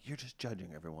things out. I'm like, you're just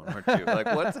judging everyone, aren't you? Like,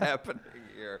 what's happening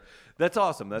here? That's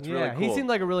awesome. That's yeah, really cool. he seemed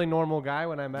like a really normal guy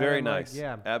when I met very him. like, nice.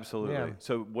 yeah, Absolutely. Yeah.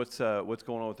 So what's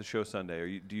going on with the show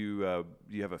Sunday? Do you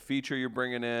have a feature you're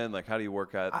bringing in? Like, how do you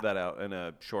work that out in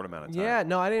a short amount of time? Yeah,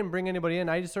 no, I didn't bring anybody in.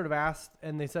 I just sort of asked,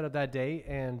 and they set up that date,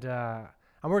 and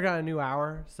I'm working on a new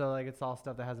hour, so like it's all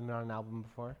stuff that hasn't been on an album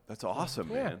before. That's awesome,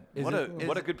 Yeah. man. Is What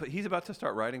it- a good. He's about to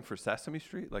start writing for Sesame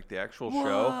Street, like the actual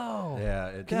show. Whoa. Yeah.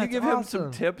 It, Can you That's give him some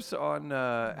awesome. tips on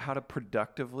how to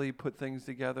productively put things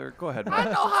together? Go ahead, I Mike.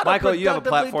 know how to Michael. You have a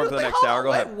productively platform for do the things. next hour.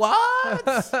 Go Wait, ahead.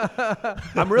 What?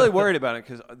 I'm really worried about it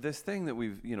because this thing that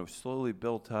we've slowly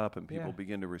built up and people Yeah.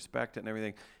 begin to respect it and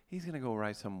everything. He's gonna go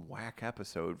write some whack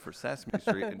episode for Sesame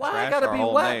Street and Why I trash gotta our be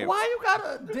whole whack? name. Why you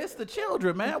gotta diss the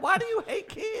children, man? Why do you hate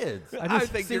kids? I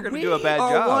think See, you're gonna we do a bad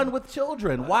are job. one with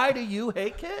children. Why do you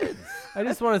hate kids? I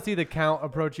just want to see the count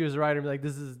approach you as a writer and be like,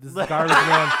 this is garbage,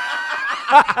 man.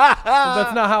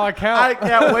 That's not how I count. I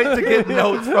can't wait to get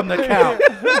notes from the count.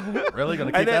 Really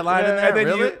gonna keep that line in there? And then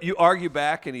Really? you argue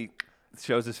back and he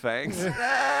shows his fangs.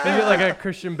 Maybe like a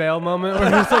Christian Bale moment where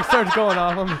he just like starts going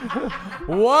off him.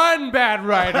 One bad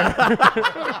writer.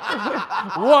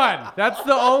 One. That's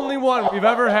the only one we've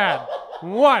ever had.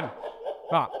 One.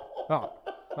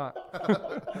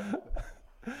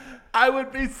 I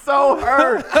would be so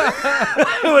hurt.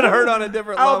 It would hurt on a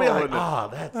different I would level. be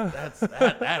like, wouldn't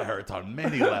it? that hurts on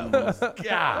many levels.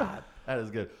 God, that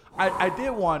is good. I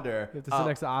did wonder. You have to sit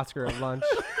next to Oscar at lunch.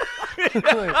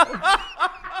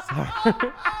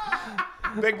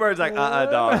 Big Bird's like,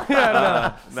 dog.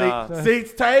 Yeah, Nah.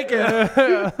 Seats taken.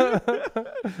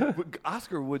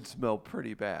 Oscar would smell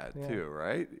pretty bad too,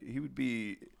 right? He would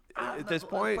be at this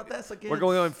point. But that's we're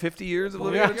going on 50 years of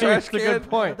living in a Yeah, trash that's a can. good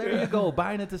point. There you go,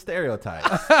 buying into stereotypes.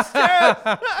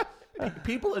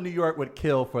 People in New York would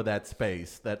kill for that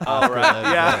space. That Oscar lives in.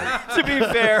 Yeah. To be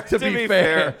fair. To be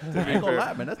fair. To be I ain't gonna fair.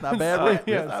 lie, man. That's not bad. Rent.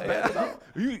 Yeah, That's not bad at all.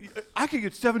 I could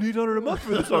get $1,700 a month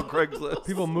for this on Craigslist.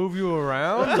 People move you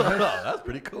around. Oh, that's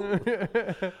pretty cool.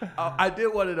 I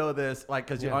did want to know this, like,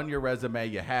 because on your resume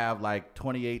you have like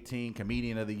 2018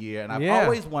 Comedian of the Year, and I've Yeah.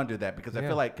 always wondered that because I Yeah.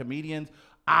 feel like comedians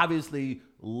obviously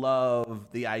love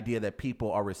the idea that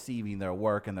people are receiving their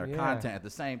work and their Yeah. content at the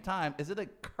same time. Is it a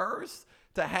curse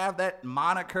to have that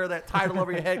moniker, that title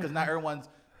over your head? Because now everyone's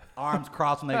arms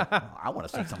crossed and I want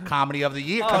to see some Comedy of the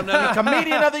Year.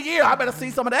 Comedian of the Year. I better see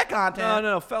some of that content.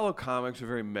 No. Fellow comics are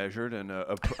very measured and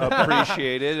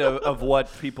appreciated of what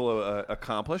people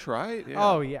accomplish, right? Yeah.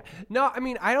 Oh yeah. No, I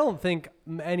mean I don't think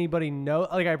anybody know.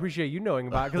 Like I appreciate you knowing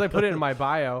about it because I put it in my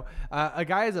bio. A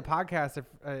guy has a podcast.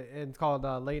 It's called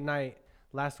Late Night.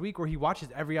 Last week where he watches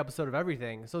every episode of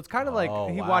everything. So it's kind of like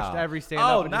he watched every stand-up.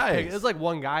 Oh, and just picked- nice. It's like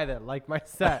one guy that liked my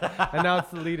set, and now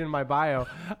it's the lead in my bio.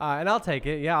 And I'll take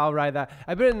it. Yeah, I'll ride that.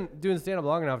 I've been doing stand-up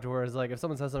long enough to where it's like if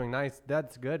someone says something nice,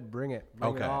 that's good. Bring it.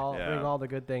 Bring Okay. it all. Yeah. Bring all the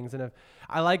good things. And if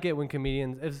I like it when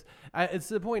comedians, it's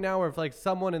to the point now where if like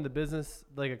someone in the business,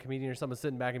 like a comedian or someone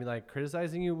sitting back and be like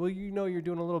criticizing you, well, you know you're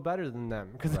doing a little better than them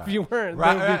because if you weren't,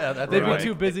 they'd be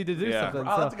too busy to do Yeah. something.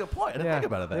 Oh, So, that's a good point. I didn't Yeah. think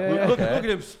about it that Yeah, way. yeah. Look at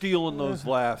him stealing those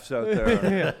laughs out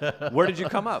there. Where did you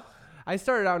come up? I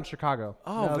started out in Chicago.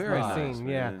 Oh, That was very my nice, scene.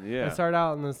 man. Yeah. Yeah. I started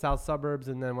out in the south suburbs,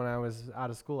 and then when I was out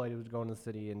of school, I would go in the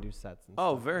city and do sets. And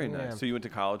Oh, stuff. very Yeah. nice. So you went to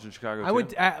college in Chicago? I too?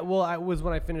 went. Well, I was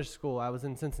when I finished school. I was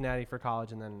in Cincinnati for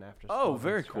college, and then after. Oh, school, I went to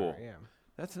very Chicago. cool. Yeah.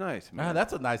 That's nice, man. Man,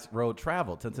 that's a nice road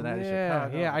travel, Cincinnati, Yeah,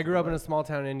 Chicago. yeah. I grew up in a small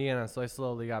town in Indiana, so I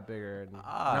slowly got bigger. And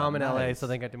now I'm in LA, nice. so I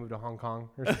think I had to move to Hong Kong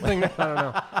or something.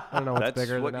 I don't know what's That's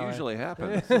bigger what than LA. usually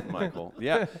happens, Michael.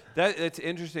 Yeah, it's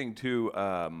interesting too.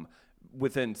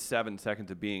 Within 7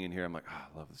 seconds of being in here, I'm like,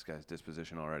 I love this guy's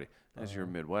disposition already. As you're a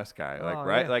Midwest guy, like, Oh,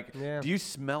 right? yeah, Like, yeah. do you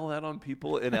smell that on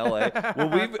people in LA?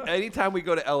 Well, anytime we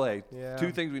go to LA, Yeah.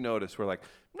 two things we notice. We're like,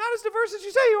 not as diverse as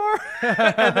you say you are.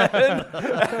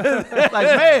 Like,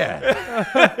 man,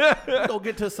 let's go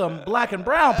get to some black and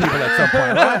brown people at some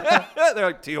point, right? They're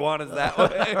like, Tijuana's that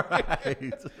way.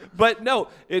 Right. But no,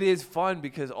 it is fun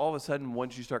because all of a sudden,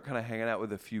 once you start kind of hanging out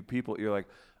with a few people, you're like,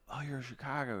 oh, you're a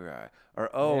Chicago guy, or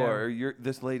or you're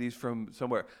this lady's from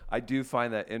somewhere. I do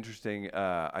find that interesting.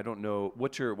 I don't know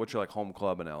what's your like home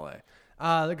club in LA.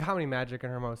 The Comedy Magic in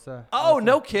Hermosa. Oh,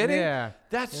 no kidding! Yeah.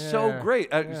 That's so Yeah.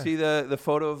 great. You Yeah. see the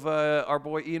photo of our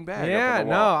boy Ian Bagg. up Yeah, on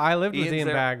the no, wall. I lived with Ian's Ian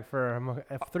there. Bagg for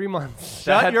 3 months.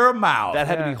 That Shut had- your mouth. That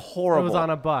had to Yeah. be horrible. It was on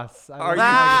a bus. Are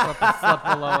I slept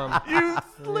below him. You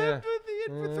Yeah. lived with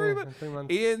Ian for 3 Yeah, months. 3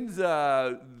 months. Ian's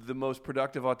the most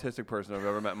productive autistic person I've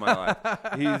ever met in my life.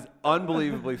 He's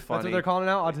unbelievably funny. That's what they're calling it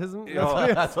now, autism. You know,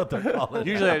 That's what they're calling it.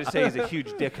 usually I just say he's a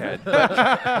huge dickhead.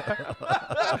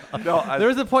 No, There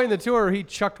was a point in the tour where he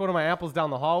chucked one of my apples down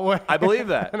the hallway. I believe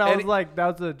that. And I was like,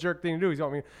 that was a jerk thing to do. He's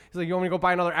like, you want me to go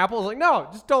buy another apple? I was like, no,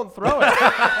 just don't throw it.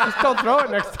 Just don't throw it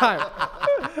next time.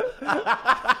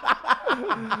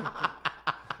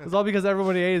 It was all because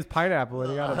everybody ate his pineapple and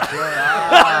he got upset.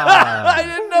 I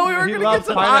didn't know we were He going to loves get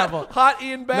some pineapple. hot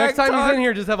Ian Bagg Next time talk. he's in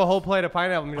here, just have a whole plate of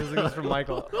pineapple because it goes from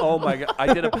Michael. Oh my God.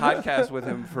 I did a podcast with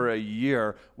him for a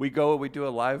year. We do a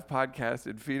live podcast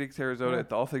in Phoenix, Arizona at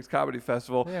the All Things Comedy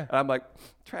Festival. Yeah. And I'm like,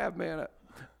 Trav, man,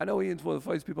 I know Ian's one of the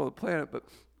funniest people on the planet, but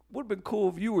would have been cool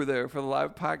if you were there for the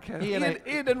live podcast. Ian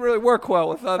didn't really work well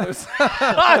with others.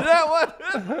 That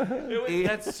one.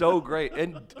 That's so great.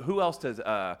 And who else does?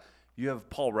 You have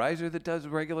Paul Reiser that does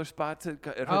regular spots at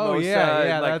Hermosa. Oh,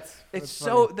 yeah, Like, that's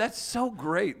funny. that's so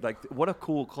great. Like, what a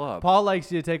cool club. Paul likes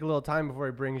you to take a little time before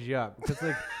he brings you up. Because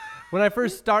like when I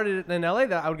first started in LA,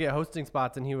 that I would get hosting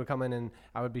spots and he would come in and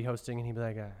I would be hosting and he'd be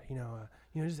like,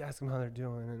 just ask them how they're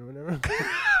doing and whatever.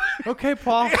 Okay,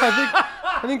 Paul.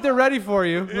 I think they're ready for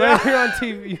you. Right? You're on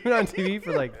TV. You've been on TV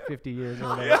for like 50 years or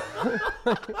whatever.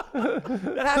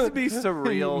 That has to be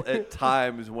surreal at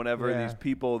times whenever Yeah. these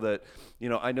people that,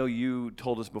 I know you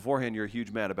told us beforehand you're a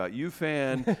huge Mad About You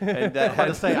fan. And that I had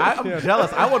to say, I'm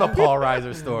jealous. I want a Paul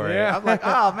Reiser story. Yeah. I'm like,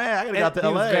 oh man, I gotta get out to He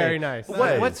LA. was very nice.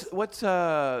 What's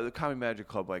the Comedy Magic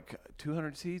Club like?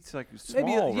 200 seats, like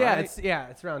small, yeah, right?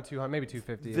 it's around 200, maybe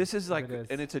 250. This is if like, it is.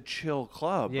 and it's a chill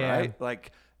club, Yeah. right?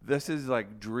 Like this is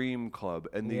like Dream Club,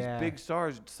 and these Yeah. big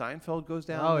stars. Seinfeld goes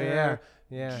down Oh, there. yeah.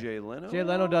 Yeah. Jay Leno. Jay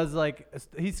Leno does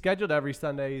he's scheduled every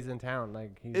Sunday. He's in town.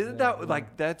 Isn't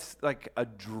that that's like a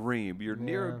dream? You're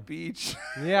near a beach,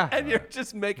 Yeah. and you're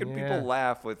just making people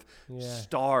laugh with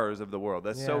stars of the world.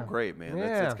 That's so Yeah. great, man.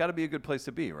 Yeah. That's got to be a good place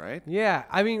to be, right? Yeah,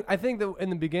 I mean, I think that in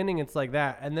the beginning it's like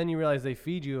that, and then you realize they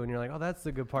feed you, and you're like, oh, that's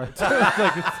the good part too.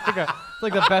 it's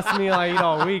like the best meal I eat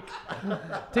all week.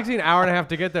 It takes me an hour and a half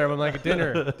to get there, but I'm like,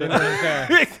 dinner is there.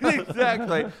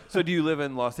 Exactly. So, do you live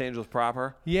in Los Angeles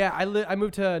proper? Yeah, I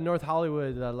moved to North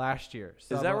Hollywood last year.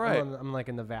 So Is that right? I'm like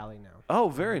in the valley now. Oh,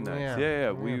 very nice. Yeah.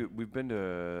 Yeah. We've been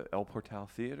to El Portal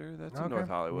Theater. That's in Okay. North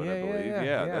Hollywood, I Yeah, believe.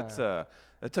 yeah.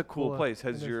 That's a cool Cool, place.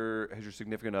 Has it is. your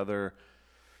significant other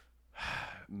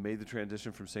made the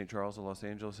transition from St. Charles to Los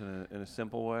Angeles in a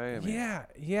simple way? I mean,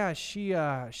 Yeah.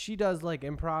 She does like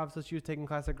improv, so she was taking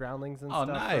class at Groundlings and Oh,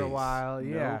 stuff for a nice. while.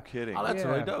 Yeah. No kidding. Oh, that's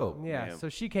really dope. Yeah, Damn. so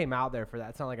she came out there for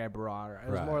that. It's not like I brought her. It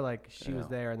was Right. more like she was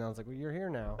there, and then I was like, well, you're here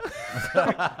now.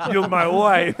 You're my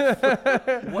wife.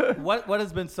 What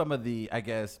has been some of the, I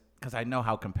guess, because I know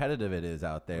how competitive it is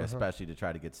out there, especially to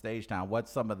try to get stage time.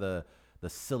 What's some of the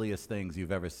silliest things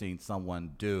you've ever seen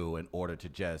someone do in order to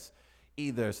just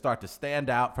either start to stand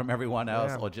out from everyone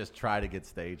else or just try to get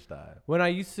stage time? When I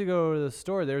used to go to the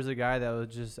store, there was a guy that was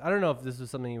just, I don't know if this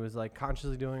was something he was like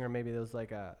consciously doing, or maybe it was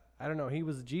like I don't know, he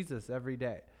was Jesus every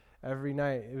day. Every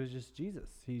night, it was just Jesus.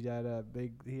 He had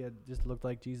just looked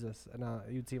like Jesus, and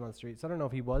you'd see him on the street. So I don't know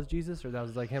if he was Jesus, or that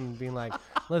was like him being like,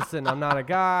 listen, I'm not a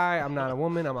guy, I'm not a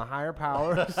woman, I'm a higher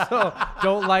power, so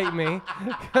don't light me.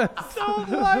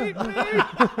 Don't light me.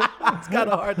 It's kind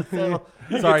of hard to tell.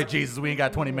 Sorry, Jesus, we ain't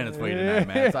got 20 minutes for you tonight,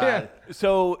 man. It's all right.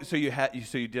 So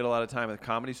you did a lot of time at the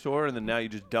Comedy Store, and then now you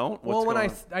just don't. What's Well,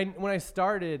 going on? when I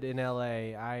started in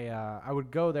LA, I would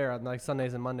go there on like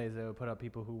Sundays and Mondays. They would put up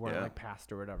people who weren't like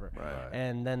past or whatever. Right.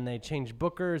 And then they changed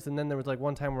bookers, and then there was like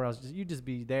one time where you just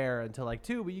be there until like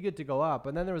 2, but you get to go up.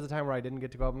 And then there was a time where I didn't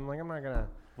get to go up. I'm like, I'm not gonna.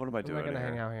 What am I doing? I'm not gonna here?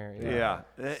 hang out here.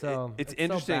 Yeah. So it's so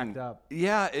interesting. backed up.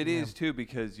 Yeah, it is too,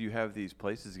 because you have these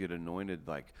places get anointed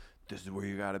like this is where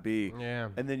you got to be. Yeah.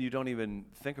 And then you don't even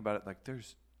think about it like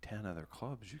there's 10 other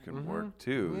clubs you can work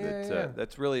too. Yeah,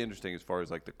 That's really interesting as far as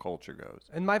like the culture goes.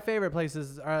 And my favorite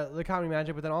places are the Comedy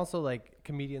Magic, but then also like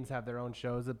comedians have their own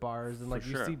shows at bars, and like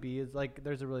sure. UCB is like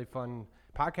there's a really fun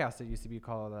podcast at UCB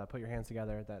called Put Your Hands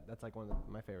Together. That's like one of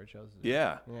my favorite shows.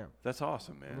 Yeah. Yeah. That's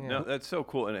awesome, man. Yeah. No, that's so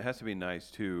cool. And it has to be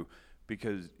nice too,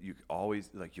 because you always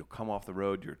like you'll come off the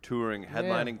road, you're touring,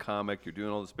 headlining comic, you're doing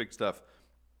all this big stuff.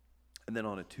 And then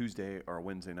on a Tuesday or a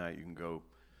Wednesday night, you can go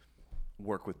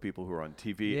work with people who are on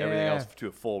TV, everything else to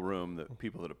a full room, that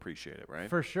people that appreciate it, right?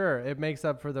 For sure. It makes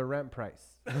up for the rent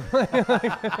price.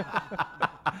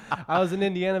 I was in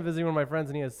Indiana visiting one of my friends,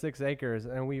 and he has 6 acres,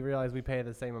 and we realized we pay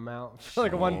the same amount for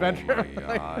like a one bedroom.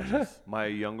 My gosh. My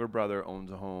younger brother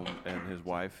owns a home, and his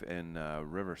wife in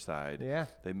Riverside. Yeah.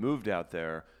 They moved out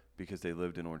there because they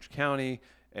lived in Orange County,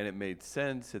 and it made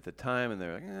sense at the time. And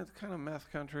they're like, it's kind of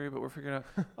meth country, but we're figuring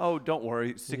out, oh, don't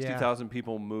worry. 60,000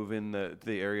 people move in the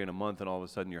area in a month, and all of a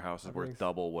sudden your house is worth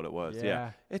double what it was.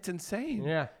 Yeah. It's insane.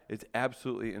 Yeah. It's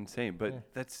absolutely insane.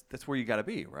 But that's where you got to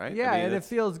be, right? Yeah, I mean, and it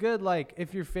feels good. Like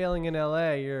if you're failing in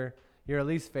LA, you're at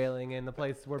least failing in the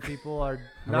place where people are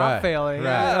not Right, failing.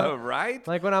 right. You know? right?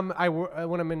 Like when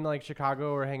I'm in like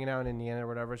Chicago or hanging out in Indiana or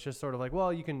whatever, it's just sort of like,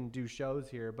 well, you can do shows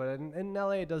here, but in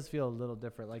LA it does feel a little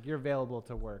different. Like you're available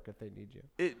to work if they need you.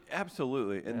 It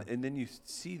absolutely, and then you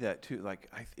see that too. Like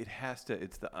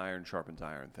it's the iron sharpens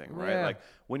iron thing, right? Yeah. Like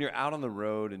when you're out on the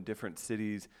road in different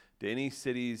cities, do any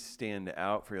cities stand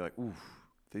out for you? Like, oof,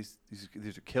 these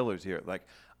are killers here. Like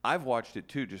I've watched it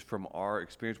too, just from our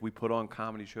experience. We put on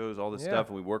comedy shows, all this stuff,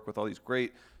 and we work with all these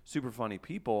great, super funny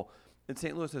people. And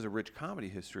St. Louis has a rich comedy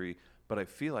history, but I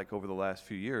feel like over the last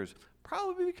few years,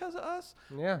 probably because of us.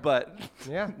 Yeah. But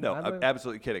no, I I'm believe-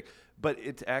 absolutely kidding. But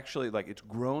it's actually like it's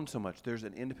grown so much. There's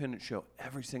an independent show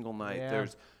every single night. Yeah.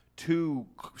 There's 2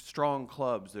 strong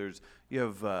clubs. You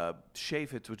have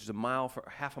Chaffetz, which is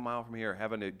half a mile from here,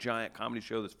 having a giant comedy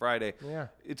show this Friday. Yeah.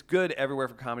 It's good everywhere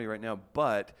for comedy right now,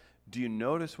 but do you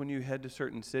notice when you head to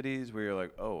certain cities where you're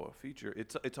like, oh, a feature?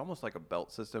 It's almost like a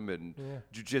belt system in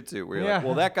jiu-jitsu where you're like,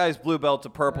 well, that guy's blue belt's a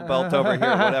purple belt over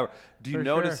here, whatever. Do you For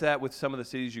notice sure. that with some of the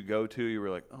cities you go to? You were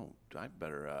like, oh, I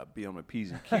better be on my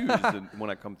P's and Q's when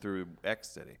I come through X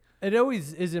city. It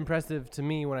always is impressive to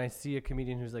me when I see a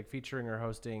comedian who's like featuring or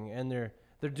hosting, and they're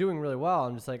doing really well.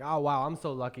 I'm just like, oh wow, I'm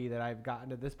so lucky that I've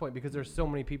gotten to this point, because there's so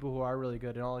many people who are really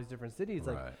good in all these different cities.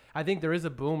 Like Right. I think there is a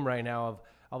boom right now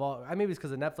of all. Maybe it's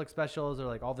because of Netflix specials or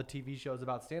like all the TV shows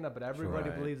about stand-up, but everybody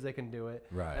Right. believes they can do it.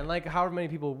 Right. And like however many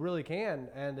people really can,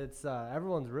 and it's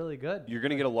everyone's really good. You're going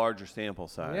to get a larger sample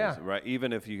size, Yeah. right?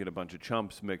 Even if you get a bunch of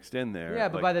chumps mixed in there. Yeah,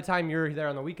 but like, by the time you're there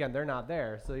on the weekend, they're not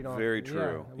there, so you don't. Very yeah,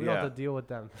 true. we don't Yeah. have to deal with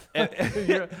them. And-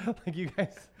 You're- like you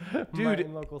guys, Dude,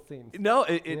 in local scenes. No,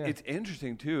 Yeah. it's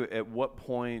interesting too. At what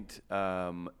point,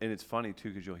 and it's funny too,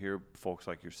 because you'll hear folks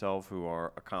like yourself who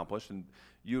are accomplished, and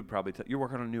you would probably you're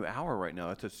working on a new hour right now.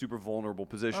 That's a super vulnerable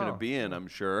position to Oh, be in, I'm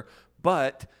sure.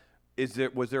 But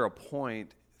was there a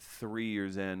point 3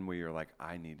 years in where you're like,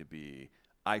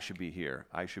 I should be here,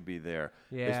 I should be there?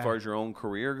 As Yeah. far as your own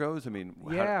career goes, I mean,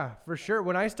 Yeah, for sure.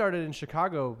 When I started in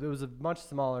Chicago, it was a much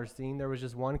smaller scene. There was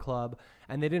just one club,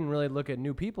 and they didn't really look at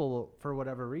new people for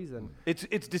whatever reason.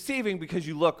 it's deceiving because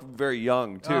you look very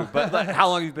young too. But like, how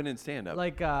long have you been in stand-up?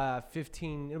 Like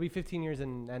 15, it'll be 15 years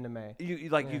in end of May.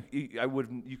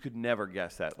 You could never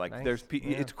guess that. Like Nice. there's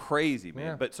Yeah. it's crazy, man.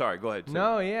 Yeah. But sorry, go ahead.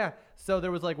 No, yeah. So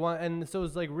there was like one, and so it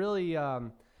was like really.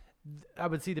 I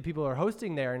would see the people who are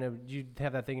hosting there, and you'd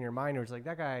have that thing in your mind where it's like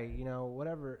that guy,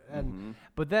 whatever. And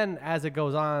but then as it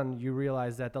goes on, you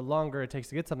realize that the longer it takes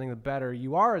to get something, the better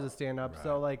you are as a stand-up.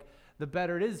 So like the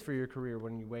better it is for your career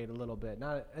when you wait a little bit.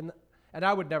 And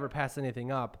I would never pass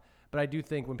anything up, but I do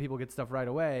think when people get stuff right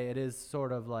away, it is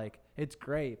sort of like it's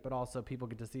great, but also people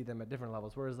get to see them at different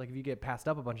levels. Whereas like if you get passed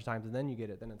up a bunch of times and then you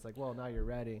get it, then it's like, well, now you're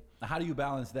ready. Now, how do you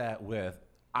balance that with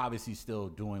obviously still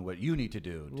doing what you need to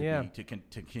do to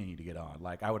continue to get on?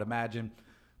 Like, I would imagine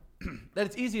that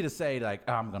it's easy to say, like,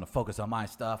 oh, I'm going to focus on my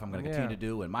stuff, I'm going to continue to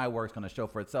do, and my work's going to show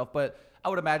for itself. But I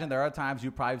would imagine there are times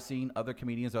you've probably seen other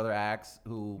comedians, other acts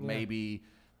who maybe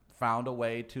found a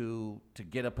way to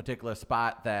get a particular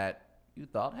spot that you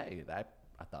thought, hey,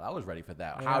 I thought I was ready for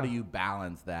that. How do you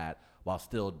balance that while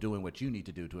still doing what you need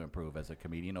to do to improve as a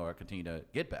comedian or continue to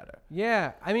get better?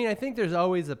 Yeah, I mean, I think there's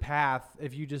always a path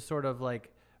if you just sort of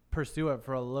like pursue it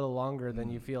for a little longer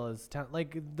than you feel is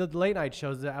like the late night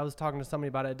shows that I was talking to somebody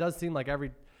about it. It does seem like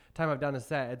every time I've done a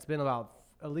set, it's been about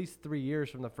at least 3 years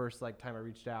from the first like time I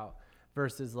reached out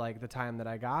versus like the time that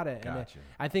I got it. And Gotcha.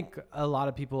 I think a lot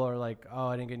of people are like, oh,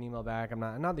 I didn't get an email back.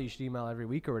 Not that you should email every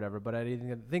week or whatever, but I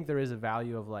think there is a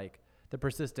value of like the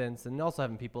persistence and also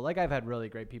having people like I've had really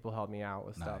great people help me out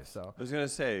with stuff. So I was gonna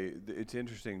say it's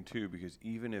interesting too because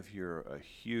even if you're a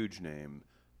huge name,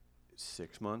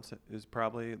 6 months is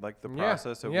probably like the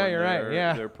process of when you're right.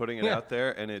 Yeah. they're putting it out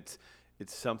there, and it's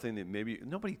something that maybe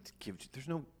nobody gives you. There's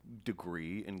no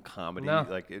degree in comedy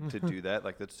to do that.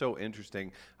 Like that's so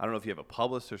interesting. I don't know if you have a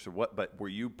publicist or what, but were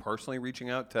you personally reaching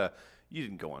out to? You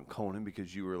didn't go on Conan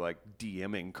because you were like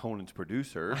DMing Conan's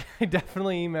producer. I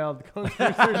definitely emailed Conan's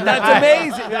That's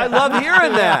amazing. I love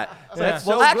hearing that. That's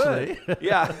so actually, good.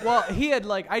 Yeah. Well, he had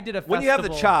like I did a festival. When you have the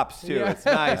chops too, Yeah. it's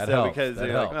nice That though helps. because That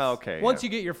you're like, helps. oh, okay. Once you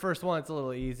get your first one, it's a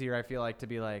little easier. I feel like to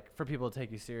be like for people to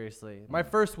take you seriously. My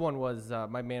first one was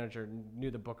my manager knew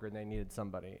the booker and they needed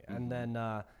somebody, and then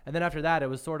after that it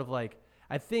was sort of like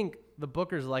I think the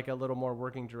bookers like a little more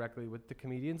working directly with the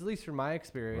comedians, at least from my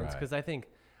experience, Right. because I think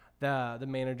the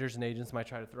managers and agents might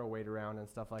try to throw weight around and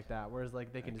stuff like that, whereas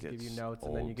like they can just give you gets notes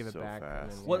and then you old give it so back. And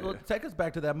fast. then, Well, take us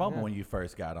back to that moment Yeah. when you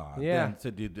first got on. Yeah.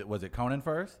 Then, so was it Conan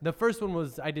first? the first one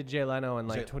was I did Jay Leno in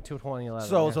like 2011.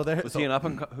 So yeah. so there. Was he an up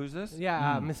and who's this?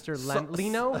 Yeah, Mr.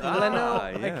 Leno. Ah, Leno.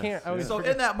 I yes, can't. I was So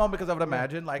in that moment, because I would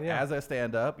imagine, like Yeah. as a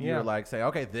stand-up, Yeah. you're like saying,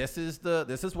 okay, this is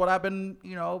what I've been,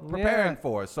 preparing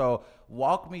for. So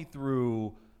walk me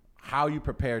through how you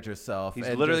prepared yourself. He's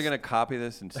and literally just- going to copy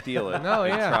this and steal it. No,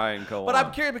 and yeah. try and go But on.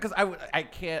 I'm curious because I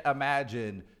can't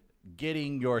imagine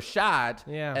getting your shot,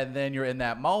 Yeah. and then you're in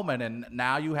that moment, and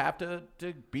now you have to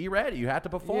be ready. You have to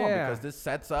perform Yeah. because this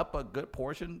sets up a good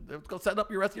portion. It's gonna set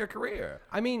up your rest of your career.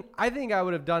 I mean, I think I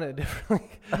would have done it differently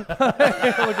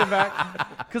looking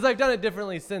back, because I've done it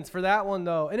differently since. For that one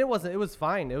though, and it was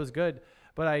fine, it was good,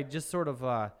 but I just sort of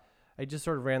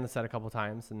ran the set a couple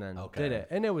times and then did it,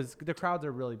 and the crowds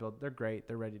are really built. They're great.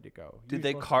 They're ready to go. Did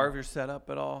they carve your setup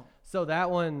at all? So that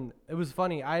one, it was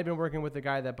funny. I had been working with the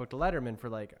guy that booked Letterman for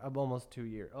like almost 2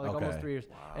 years, almost 3 years.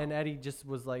 And Eddie just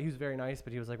was like, he was very nice,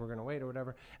 but he was like, we're going to wait or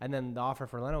whatever. And then the offer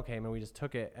for Leno came and we just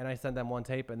took it. And I sent them one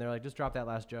tape and they're like, just drop that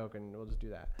last joke and we'll just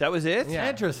do that. That was it? Yeah.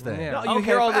 Interesting. Yeah. No, you Okay,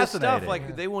 hear all this stuff. fascinating.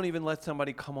 Like, they won't even let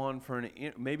somebody come on for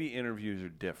maybe interviews are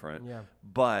different. Yeah.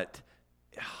 But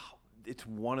it's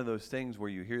one of those things where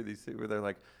you hear these things where they're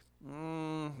like,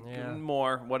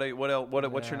 more. What else?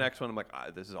 What's your Yeah. next one? I'm like,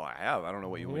 this is all I have. I don't know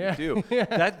what you want Yeah. to do.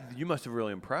 That you must have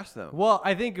really impressed them. Well,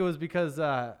 I think it was because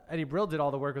Eddie Brill did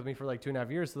all the work with me for like 2.5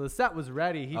 years. So the set was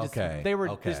ready. They just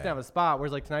didn't have a spot.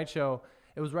 Whereas like Tonight Show,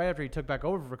 it was right after he took back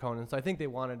over for Conan. So I think they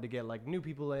wanted to get like new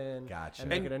people in Gotcha. and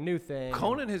make it a new thing.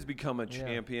 Conan has become a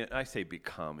champion. I say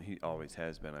become. He always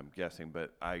has been, I'm guessing.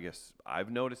 But I guess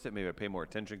I've noticed it. Maybe I pay more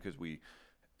attention because we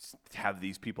have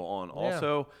these people on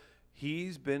also.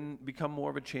 He's become more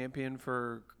of a champion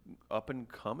for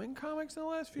up-and-coming comics in the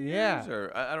last few years.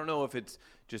 Or I don't know if it's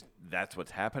just that's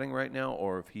what's happening right now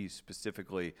or if he's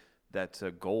specifically that's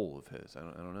a goal of his. I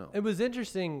don't know. It was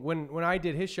interesting when I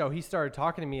did his show, he started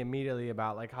talking to me immediately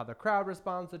about like how the crowd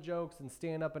responds to jokes and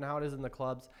stand up and how it is in the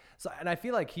clubs. So, and I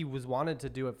feel like he wanted to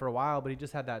do it for a while, but he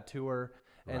just had that tour.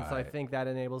 And so I think that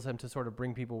enables him to sort of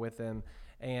bring people with him.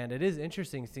 And it is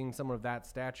interesting seeing someone of that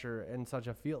stature in such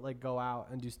a field like go out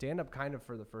and do stand up kind of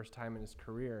for the first time in his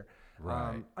career.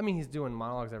 Right. I mean, he's doing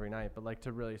monologues every night, but like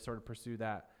to really sort of pursue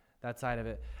that side of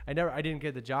it. I didn't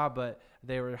get the job, but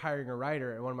they were hiring a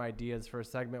writer, and one of my ideas for a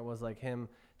segment was like him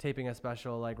taping a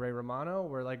special like Ray Romano,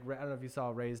 where like I don't know if you saw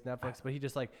Ray's Netflix, but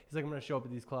he's like I'm gonna show up at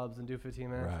these clubs and do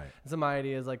 15 minutes. Right. And so my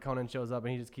idea is like Conan shows up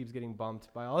and he just keeps getting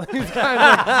bumped by all these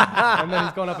guys, and then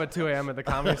he's going up at 2 a.m. at the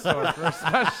Comedy Store for a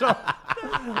special.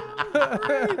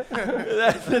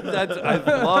 that's I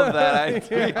love that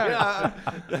idea. Yeah.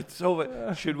 That's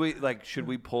so. Should we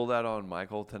pull that on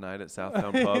Michael tonight at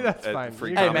Southtown Pub? That's at fine.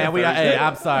 Free Hey, Comedy man, Thursday?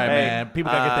 I'm sorry, man.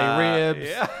 People gotta get their ribs.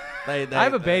 Yeah. I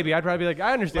have a baby. I'd probably be like,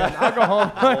 I understand. I'll go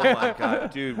home. Oh my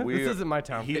god, dude! This isn't my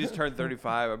town. He just turned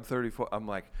 35. I'm 34. I'm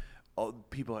like, oh,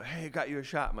 people are, hey, I got you a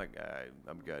shot. I'm like,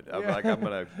 I'm good. I'm like, I'm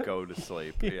gonna go to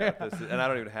sleep. And I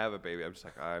don't even have a baby. I'm just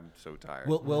like, I'm so tired.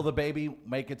 Will the baby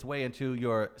make its way into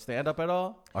your stand-up at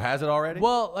all, or has it already?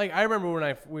 Well, like I remember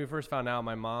when we first found out,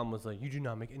 my mom was like, "You do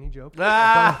not make any jokes.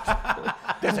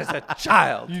 This is a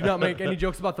child. You do not make any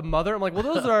jokes about the mother." I'm like, "Well,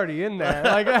 those are already in there.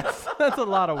 Like that's a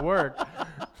lot of work."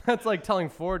 That's like telling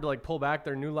Ford to like pull back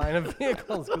their new line of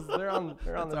vehicles because they're on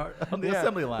the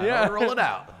assembly line. Yeah. Roll it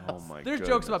out. Oh my. There's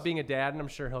jokes about being a dad, and I'm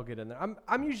sure he'll get in there.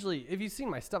 I'm usually, if you've seen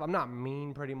my stuff, I'm not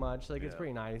mean pretty much. Like it's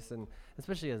pretty nice, and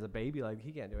especially as a baby, like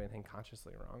he can't do anything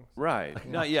consciously wrong. Right.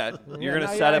 Not yet. You're not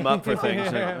gonna set yet. him up for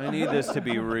things. Like, I need this to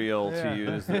be real to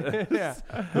use. This.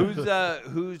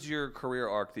 Who's your career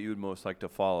arc that you would most like to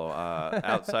follow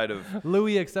outside of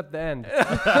Louis, except the end.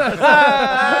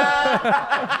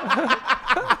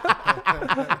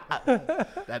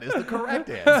 That is the correct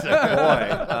answer.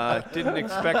 Boy, didn't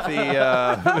expect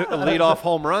the lead-off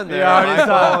home run there. Yeah, I already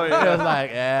saw Michael. it. It was like,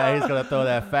 he's gonna throw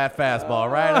that fat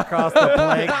fastball right across the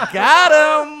plate.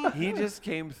 Got him. He just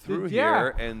came through Yeah.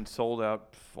 here and sold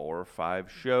out 4 or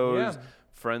 5 shows. Yeah.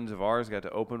 Friends of ours got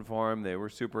to open for him. They were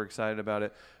super excited about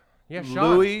it. Yeah,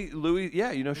 Sean. Louis,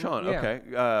 yeah, you know Sean. Yeah.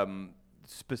 Okay.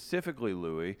 Specifically,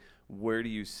 Louis, where do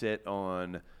you sit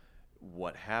on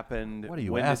what happened? What are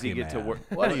you when does he asking, get man? to work?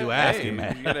 What are you asking,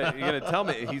 man? You're gonna tell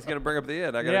me. He's gonna bring up the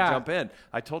end. I gotta Yeah. jump in.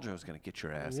 I told you I was gonna get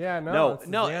your ass. Yeah, no, this is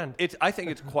no. the end. I think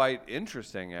it's quite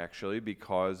interesting actually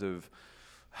because of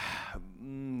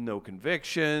no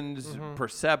convictions, Mm-hmm.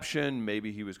 perception.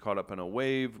 Maybe he was caught up in a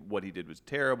wave. What he did was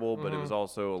terrible, but it Mm-hmm. was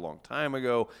also a long time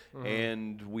ago,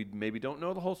 and we maybe don't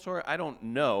know the whole story. I don't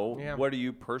know. Yeah. What do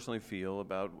you personally feel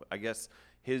about? I guess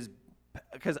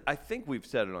because I think we've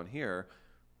said it on here.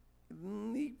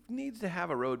 He needs to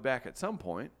have a road back at some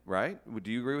point, right? Do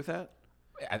you agree with that?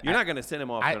 You're not going to send him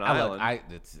off to an island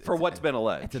for what's been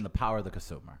alleged. It's in the power of the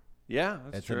consumer. Yeah,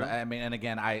 that's It's true. I mean, and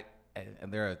again,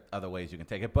 and there are other ways you can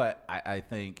take it, but I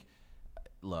think,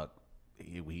 look,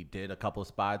 he did a couple of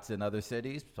spots in other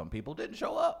cities. Some people didn't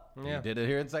show up. Yeah. He did it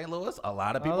here in St. Louis. A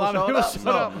lot of people lot of showed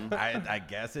people up. showed So I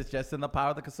guess it's just in the power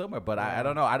of the consumer. But I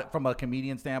don't know. From a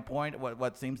comedian standpoint,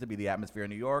 what seems to be the atmosphere in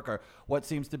New York, or what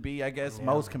seems to be, I guess,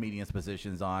 most comedians'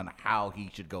 positions on how he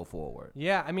should go forward.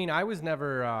 Yeah, I mean, I was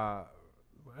never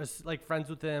like friends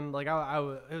with him. Like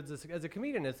as a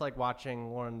comedian, it's like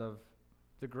watching one of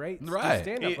the greats do Right.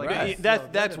 stand-up. Like, Right. so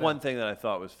That's good one thing that I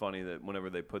thought was funny, that whenever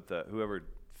they put whoever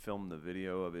filmed the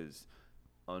video of his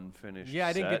unfinished Yeah,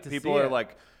 I didn't set, get to people see are it.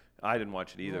 like, I didn't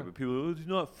watch it either, Yeah. but people are, it's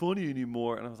not funny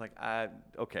anymore. And I was like,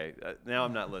 okay, now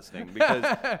I'm not listening,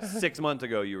 because 6 months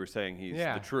ago you were saying he's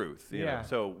Yeah. the truth. You Yeah. know?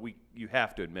 So you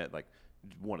have to admit, like,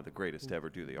 one of the greatest to ever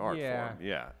do the art form.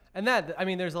 Yeah. And I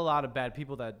mean, there's a lot of bad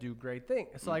people that do great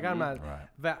things. So like, I'm not.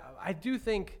 I do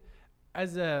think,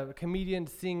 as a comedian,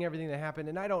 seeing everything that happened,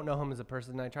 and I don't know him as a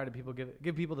person, and I try to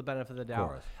give people the benefit of the doubt.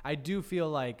 course. I do feel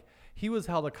like he was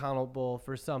held accountable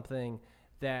for something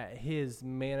that his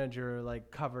manager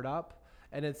like covered up.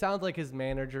 And it sounds like his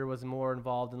manager was more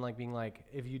involved in like being like,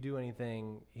 if you do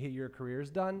anything, your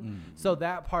career's done. So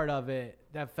that part of it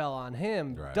that fell on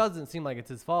him Right. doesn't seem like it's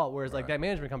his fault. Whereas like Right. that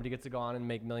management company gets to go on and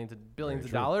make millions and billions Very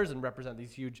of true. dollars and represent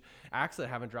these huge acts that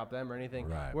haven't dropped them or anything.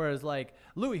 Right. Whereas like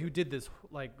Louis, who did this,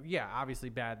 like, yeah, obviously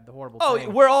bad, the horrible Oh,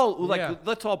 thing. we're all like, Yeah.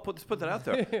 let's put that out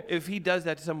there. If he does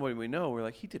that to somebody we know, we're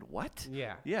like, he did what?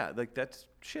 Yeah. Yeah, like that's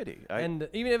shitty. And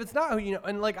even if it's not who you know,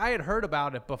 and like I had heard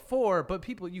about it before, but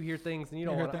people, you hear things and you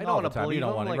don't hear want to, I things don't all want the to time. believe You don't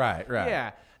them. wanna- Like, right.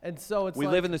 Yeah. And so it's we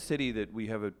like, live in the city that we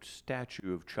have a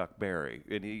statue of Chuck Berry,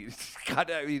 and he's got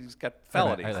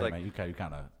felonies. Hey, like, man, you kind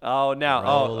of. oh, now,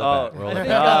 Roll it oh, back, roll oh, it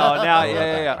now, back. Roll it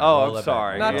yeah. back. Oh, Roll I'm it back.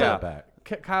 sorry. Not yeah.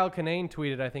 to- Kyle Kinane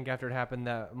tweeted, I think after it happened,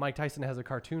 that Mike Tyson has a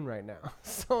cartoon right now.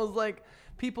 So it's like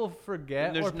people forget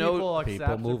And there's or no- people accept.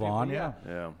 People or move on,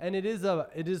 Yeah. And it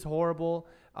is horrible.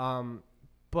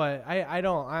 But I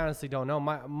honestly don't know.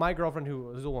 My girlfriend,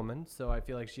 who is a woman, so I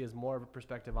feel like she has more of a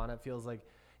perspective on it, feels like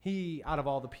he, out of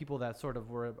all the people that sort of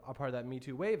were a part of that Me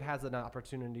Too wave, has an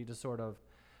opportunity to sort of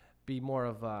be more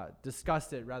of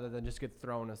discuss it rather than just get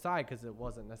thrown aside, because it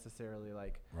wasn't necessarily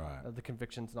like Right. the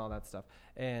convictions and all that stuff.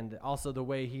 And also the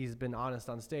way he's been honest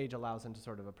on stage allows him to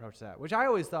sort of approach that, which I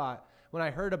always thought when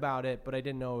I heard about it, but I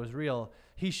didn't know it was real,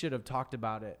 he should have talked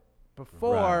about it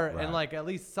before. Right. And like at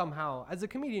least somehow, as a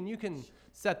comedian, you can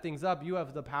set things up. You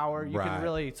have the power. You can Right.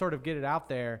 really sort of get it out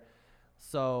there.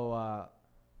 So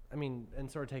I mean, and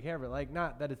sort of take care of it. Like,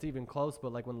 not that it's even close,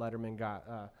 but like when Letterman got,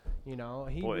 he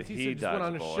Boy, he he just went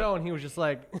on dodged a a bullet. show and he was just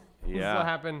like, this is Yeah. what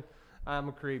happened. I'm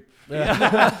a creep.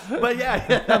 But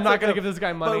yeah, I'm not gonna give this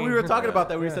guy money. But we were talking about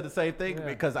that. We Yeah. said the same thing Yeah.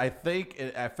 because I think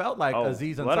I felt like Oh,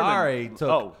 Aziz Letterman- Ansari took.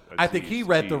 oh, I think he Aziz,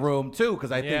 read the geez. room too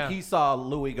because I Yeah. think he saw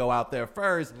Louis go out there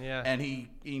first, Yeah. and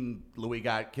Louis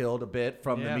got killed a bit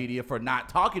from the Yeah. media for not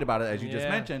talking about it as you just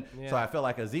Yeah. mentioned. Yeah. So I feel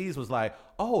like Aziz was like,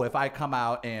 oh, if I come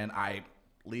out and I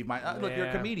leave my look, you're a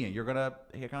Yeah. comedian. You're gonna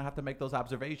have to make those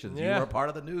observations. Yeah. You are part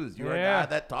of the news. You're Yeah. a guy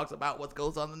that talks about what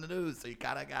goes on in the news. So you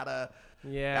gotta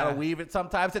Yeah. gotta weave it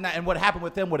sometimes. And what happened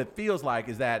with him, what it feels like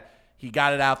is that he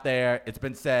got it out there. It's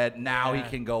been said. Now Yeah. he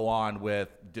can go on with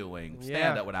doing Yeah.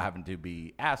 stand up without having to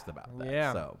be asked about that.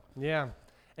 Yeah. So Yeah.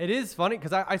 It is funny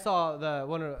because I saw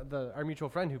our mutual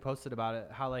friend who posted about it,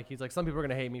 how like he's like, some people are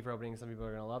gonna hate me for opening, some people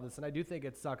are gonna love this, and I do think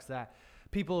it sucks that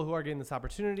people who are getting this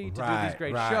opportunity to do Right, these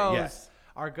great right, shows yes.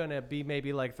 are gonna be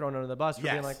maybe like thrown under the bus for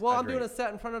being Yes, like, well, I'm agreed. doing a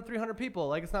set in front of 300 people,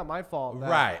 like it's not my fault that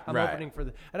Right, I'm right. opening for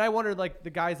the. And I wondered like the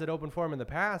guys that opened for him in the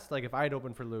past, like if I had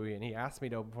opened for Louis and he asked me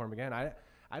to open for him again,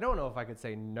 I don't know if I could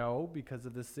say no because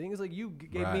of this thing. It's like you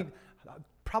gave me Right.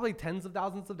 probably tens of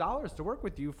thousands of dollars to work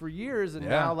with you for years, and Yeah.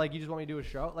 now like you just want me to do a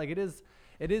show. Like it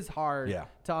is hard Yeah.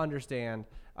 to understand.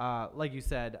 Like you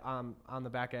said, on the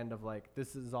back end of like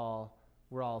this is all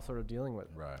we're all sort of dealing with.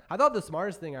 Right. I thought the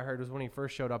smartest thing I heard was when he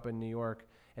first showed up in New York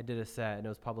and did a set and it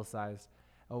was publicized.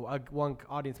 One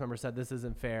audience member said, "This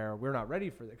isn't fair. We're not ready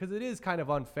for this," because it is kind of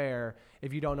unfair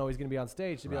if you don't know he's going to be on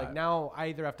stage to be like, Right. now I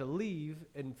either have to leave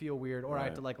and feel weird, or I have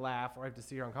Right. to like laugh, or I have to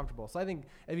see her uncomfortable. So I think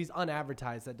if he's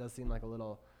unadvertised, that does seem like a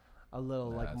little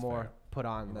like that's more fair. put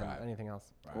on than Right. anything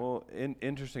else. Well,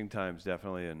 interesting times,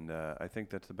 definitely, and I think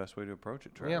that's the best way to approach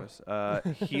it, Yeah.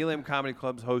 Travis. Helium Comedy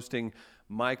Club's hosting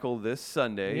Michael this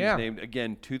Sunday. Yeah. He's named,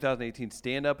 again, 2018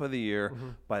 Stand-Up of the Year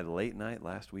by Late Night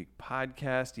Last Week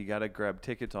podcast. You got to grab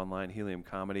tickets online, Helium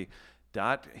Comedy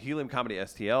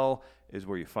STL is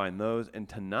where you find those. And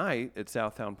tonight at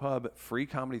Southtown Pub, Free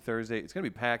Comedy Thursday. It's going to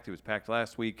be packed. It was packed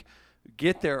last week.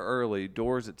 Get there early.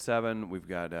 Doors at 7. We've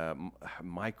got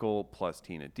Michael plus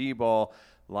Tina D-Ball.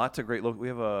 Lots of great look. We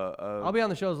have I'll be on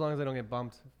the show as long as I don't get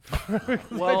bumped.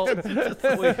 well,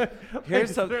 wait,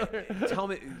 here's some.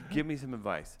 Give me some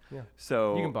advice. Yeah.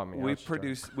 So You can bum me. I we was just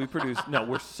joking. produce. No,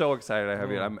 we're so excited to have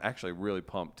you. I'm actually really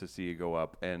pumped to see you go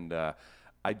up. And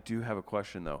I do have a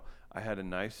question though. I had a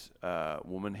nice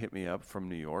woman hit me up from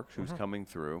New York who's coming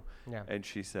through, Yeah. and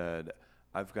she said,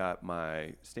 "I've got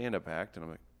my stand-up act," and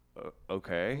I'm like.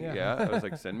 Okay, Yeah. yeah. I was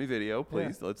like, send me video,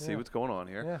 please. Yeah, Let's see yeah. what's going on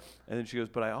here. Yeah. And then she goes,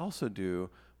 but I also do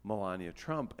Melania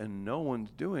Trump, and no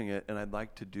one's doing it, and I'd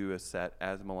like to do a set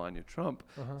as Melania Trump.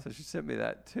 So she sent me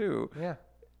that too. Yeah.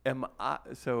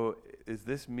 So is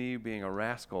this me being a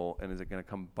rascal, and is it going to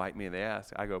come bite me in the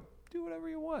ass? I go, do whatever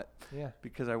you want. Yeah.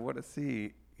 Because I want to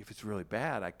see if it's really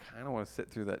bad. I kind of want to sit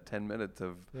through that 10 minutes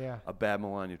of Yeah. a bad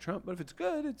Melania Trump. But if it's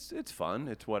good, it's fun.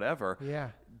 It's whatever. Yeah.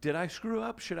 Did I screw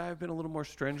up? Should I have been a little more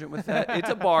stringent with that? It's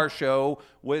a bar show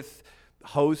with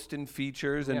host and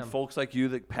features and Yeah. folks like you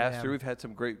that pass Yeah. through. We've had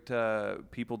some great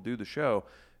people do the show.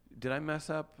 Did I mess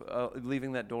up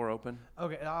leaving that door open?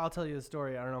 Okay, I'll tell you the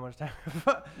story. I don't know how much time.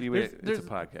 It's a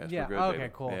podcast. Yeah. We're good, Okay.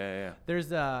 baby. Cool. Yeah.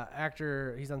 There's a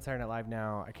actor. He's on Saturday Night Live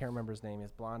now. I can't remember his name. He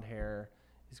has blonde hair.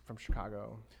 He's from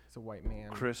Chicago. He's a white man.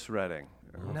 Chris Redding.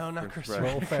 No, not Chris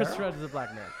Redding. Redd. Chris Redd is a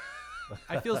black man.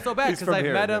 I feel so bad He's because from I've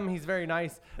here, met yeah. him. He's very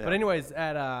nice. Yeah. But anyways,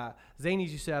 at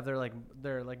Zany's used to have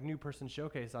their new person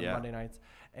showcase on Yeah. Monday nights,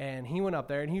 and he went up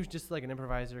there and he was just like an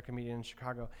improviser comedian in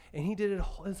Chicago, and he did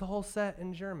his whole set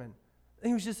in German.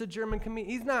 He was just a German comedian.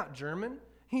 He's not German.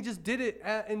 He just did it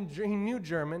he knew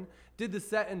German, did the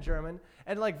set in German,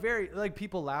 and like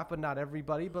people laugh, but not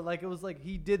everybody. But like it was like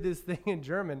he did this thing in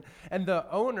German, and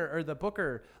the owner or the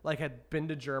booker like had been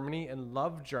to Germany and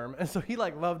loved German, and so he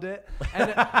like loved it,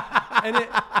 and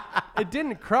it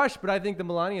didn't crush. But I think the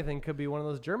Melania thing could be one of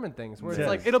those German things where it's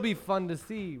like it'll be fun to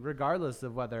see regardless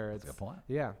of whether it's a good point.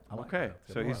 Yeah. Okay,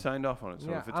 so he signed off on it. So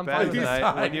Yeah, if it's I'm bad fine with that.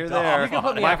 tonight, when you're there, You can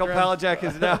put me Michael after him. Palachuk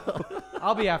is now.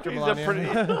 I'll be after He's Melania. a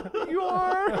pretty. You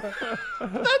are. That's what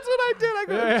I did. I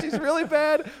go. She's really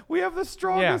bad. We have the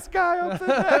strongest guy on the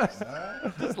next.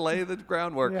 Just lay the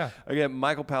groundwork. Yeah. Again,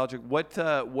 Michael Palachuk. What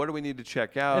do we need to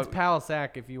check out? It's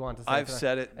Palisac if you want to say I've tonight.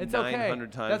 said it It's 900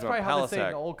 okay. times That's about probably how they say it in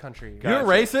Palisac. the old country. Gotcha. You're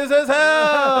racist as That's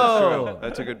hell. true.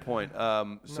 That's a good point.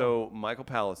 So Michael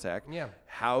Palisac. Yeah.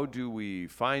 How do we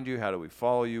find you? How do we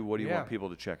follow you? What do you Yeah. want people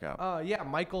to check out?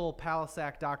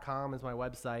 MichaelPalisac.com is my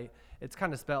website. It's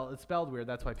kind of spelled weird.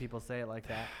 That's why people say it like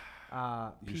that.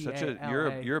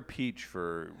 You're a peach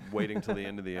for waiting till the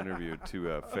end of the interview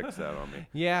to fix that on me.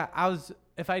 Yeah,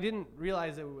 if I didn't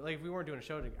realize it, like if we weren't doing a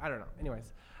show, I don't know.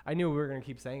 Anyways, I knew we were gonna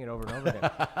keep saying it over and over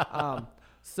again.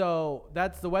 So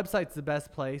that's the website's the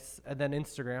best place, and then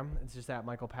Instagram. It's just at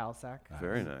Michael Palisac.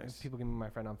 Very nice. People can be my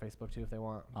friend on Facebook too if they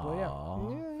want. But Aw.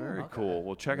 yeah. Very cool.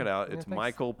 Well, check it out. It's thanks.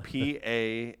 Michael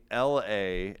Palasack.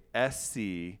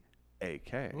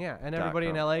 Yeah, and everybody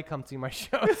in LA come see my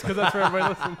shows because that's where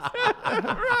everybody listens.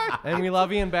 And we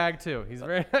love Ian Bag too. He's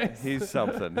very nice. He's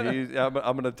something. I'm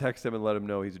going to text him and let him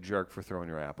know he's a jerk for throwing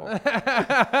your apple.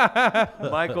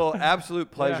 Michael, absolute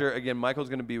pleasure. Yeah. Again, Michael's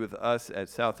going to be with us at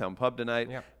Southtown Pub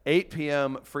tonight. Yep. 8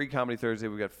 p.m. Free Comedy Thursday.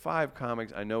 We've got 5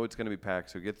 comics. I know it's going to be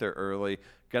packed, so get there early.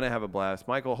 Going to have a blast.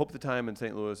 Michael, hope the time in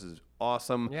St. Louis is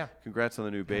awesome. Yeah. Congrats on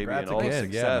the new baby Congrats and all the again.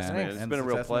 success, Yeah, man. man. It's And been a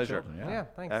real success in the pleasure. children, Yeah,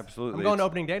 thanks. Absolutely. I'm going to It's-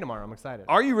 opening day tomorrow. I'm excited.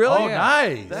 Are you really? Oh, yeah.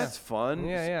 Nice. That's fun.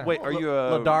 Yeah, yeah. Wait, are you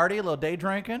a little darty, little day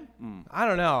drinking? I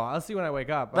don't know. I'll see when I wake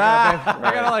up. I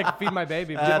gotta like feed my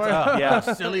baby. That's before- Yeah.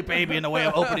 silly baby in the way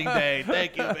of opening day.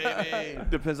 Thank you, baby.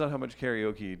 Depends on how much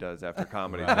karaoke he does after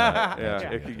comedy. Yeah,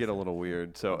 it could get a little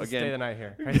weird. So Just stay the again, night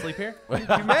here. Can I sleep here?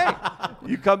 you may.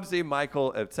 You come see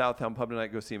Michael at Southtown Pub tonight.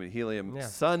 Go see him at Helium Yeah.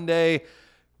 Sunday.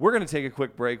 We're going to take a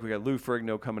quick break. We got Lou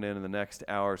Ferrigno coming in the next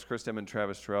hours. Chris Dem and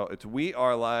Travis Terrell. It's We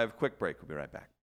Are Live. Quick break. We'll be right back.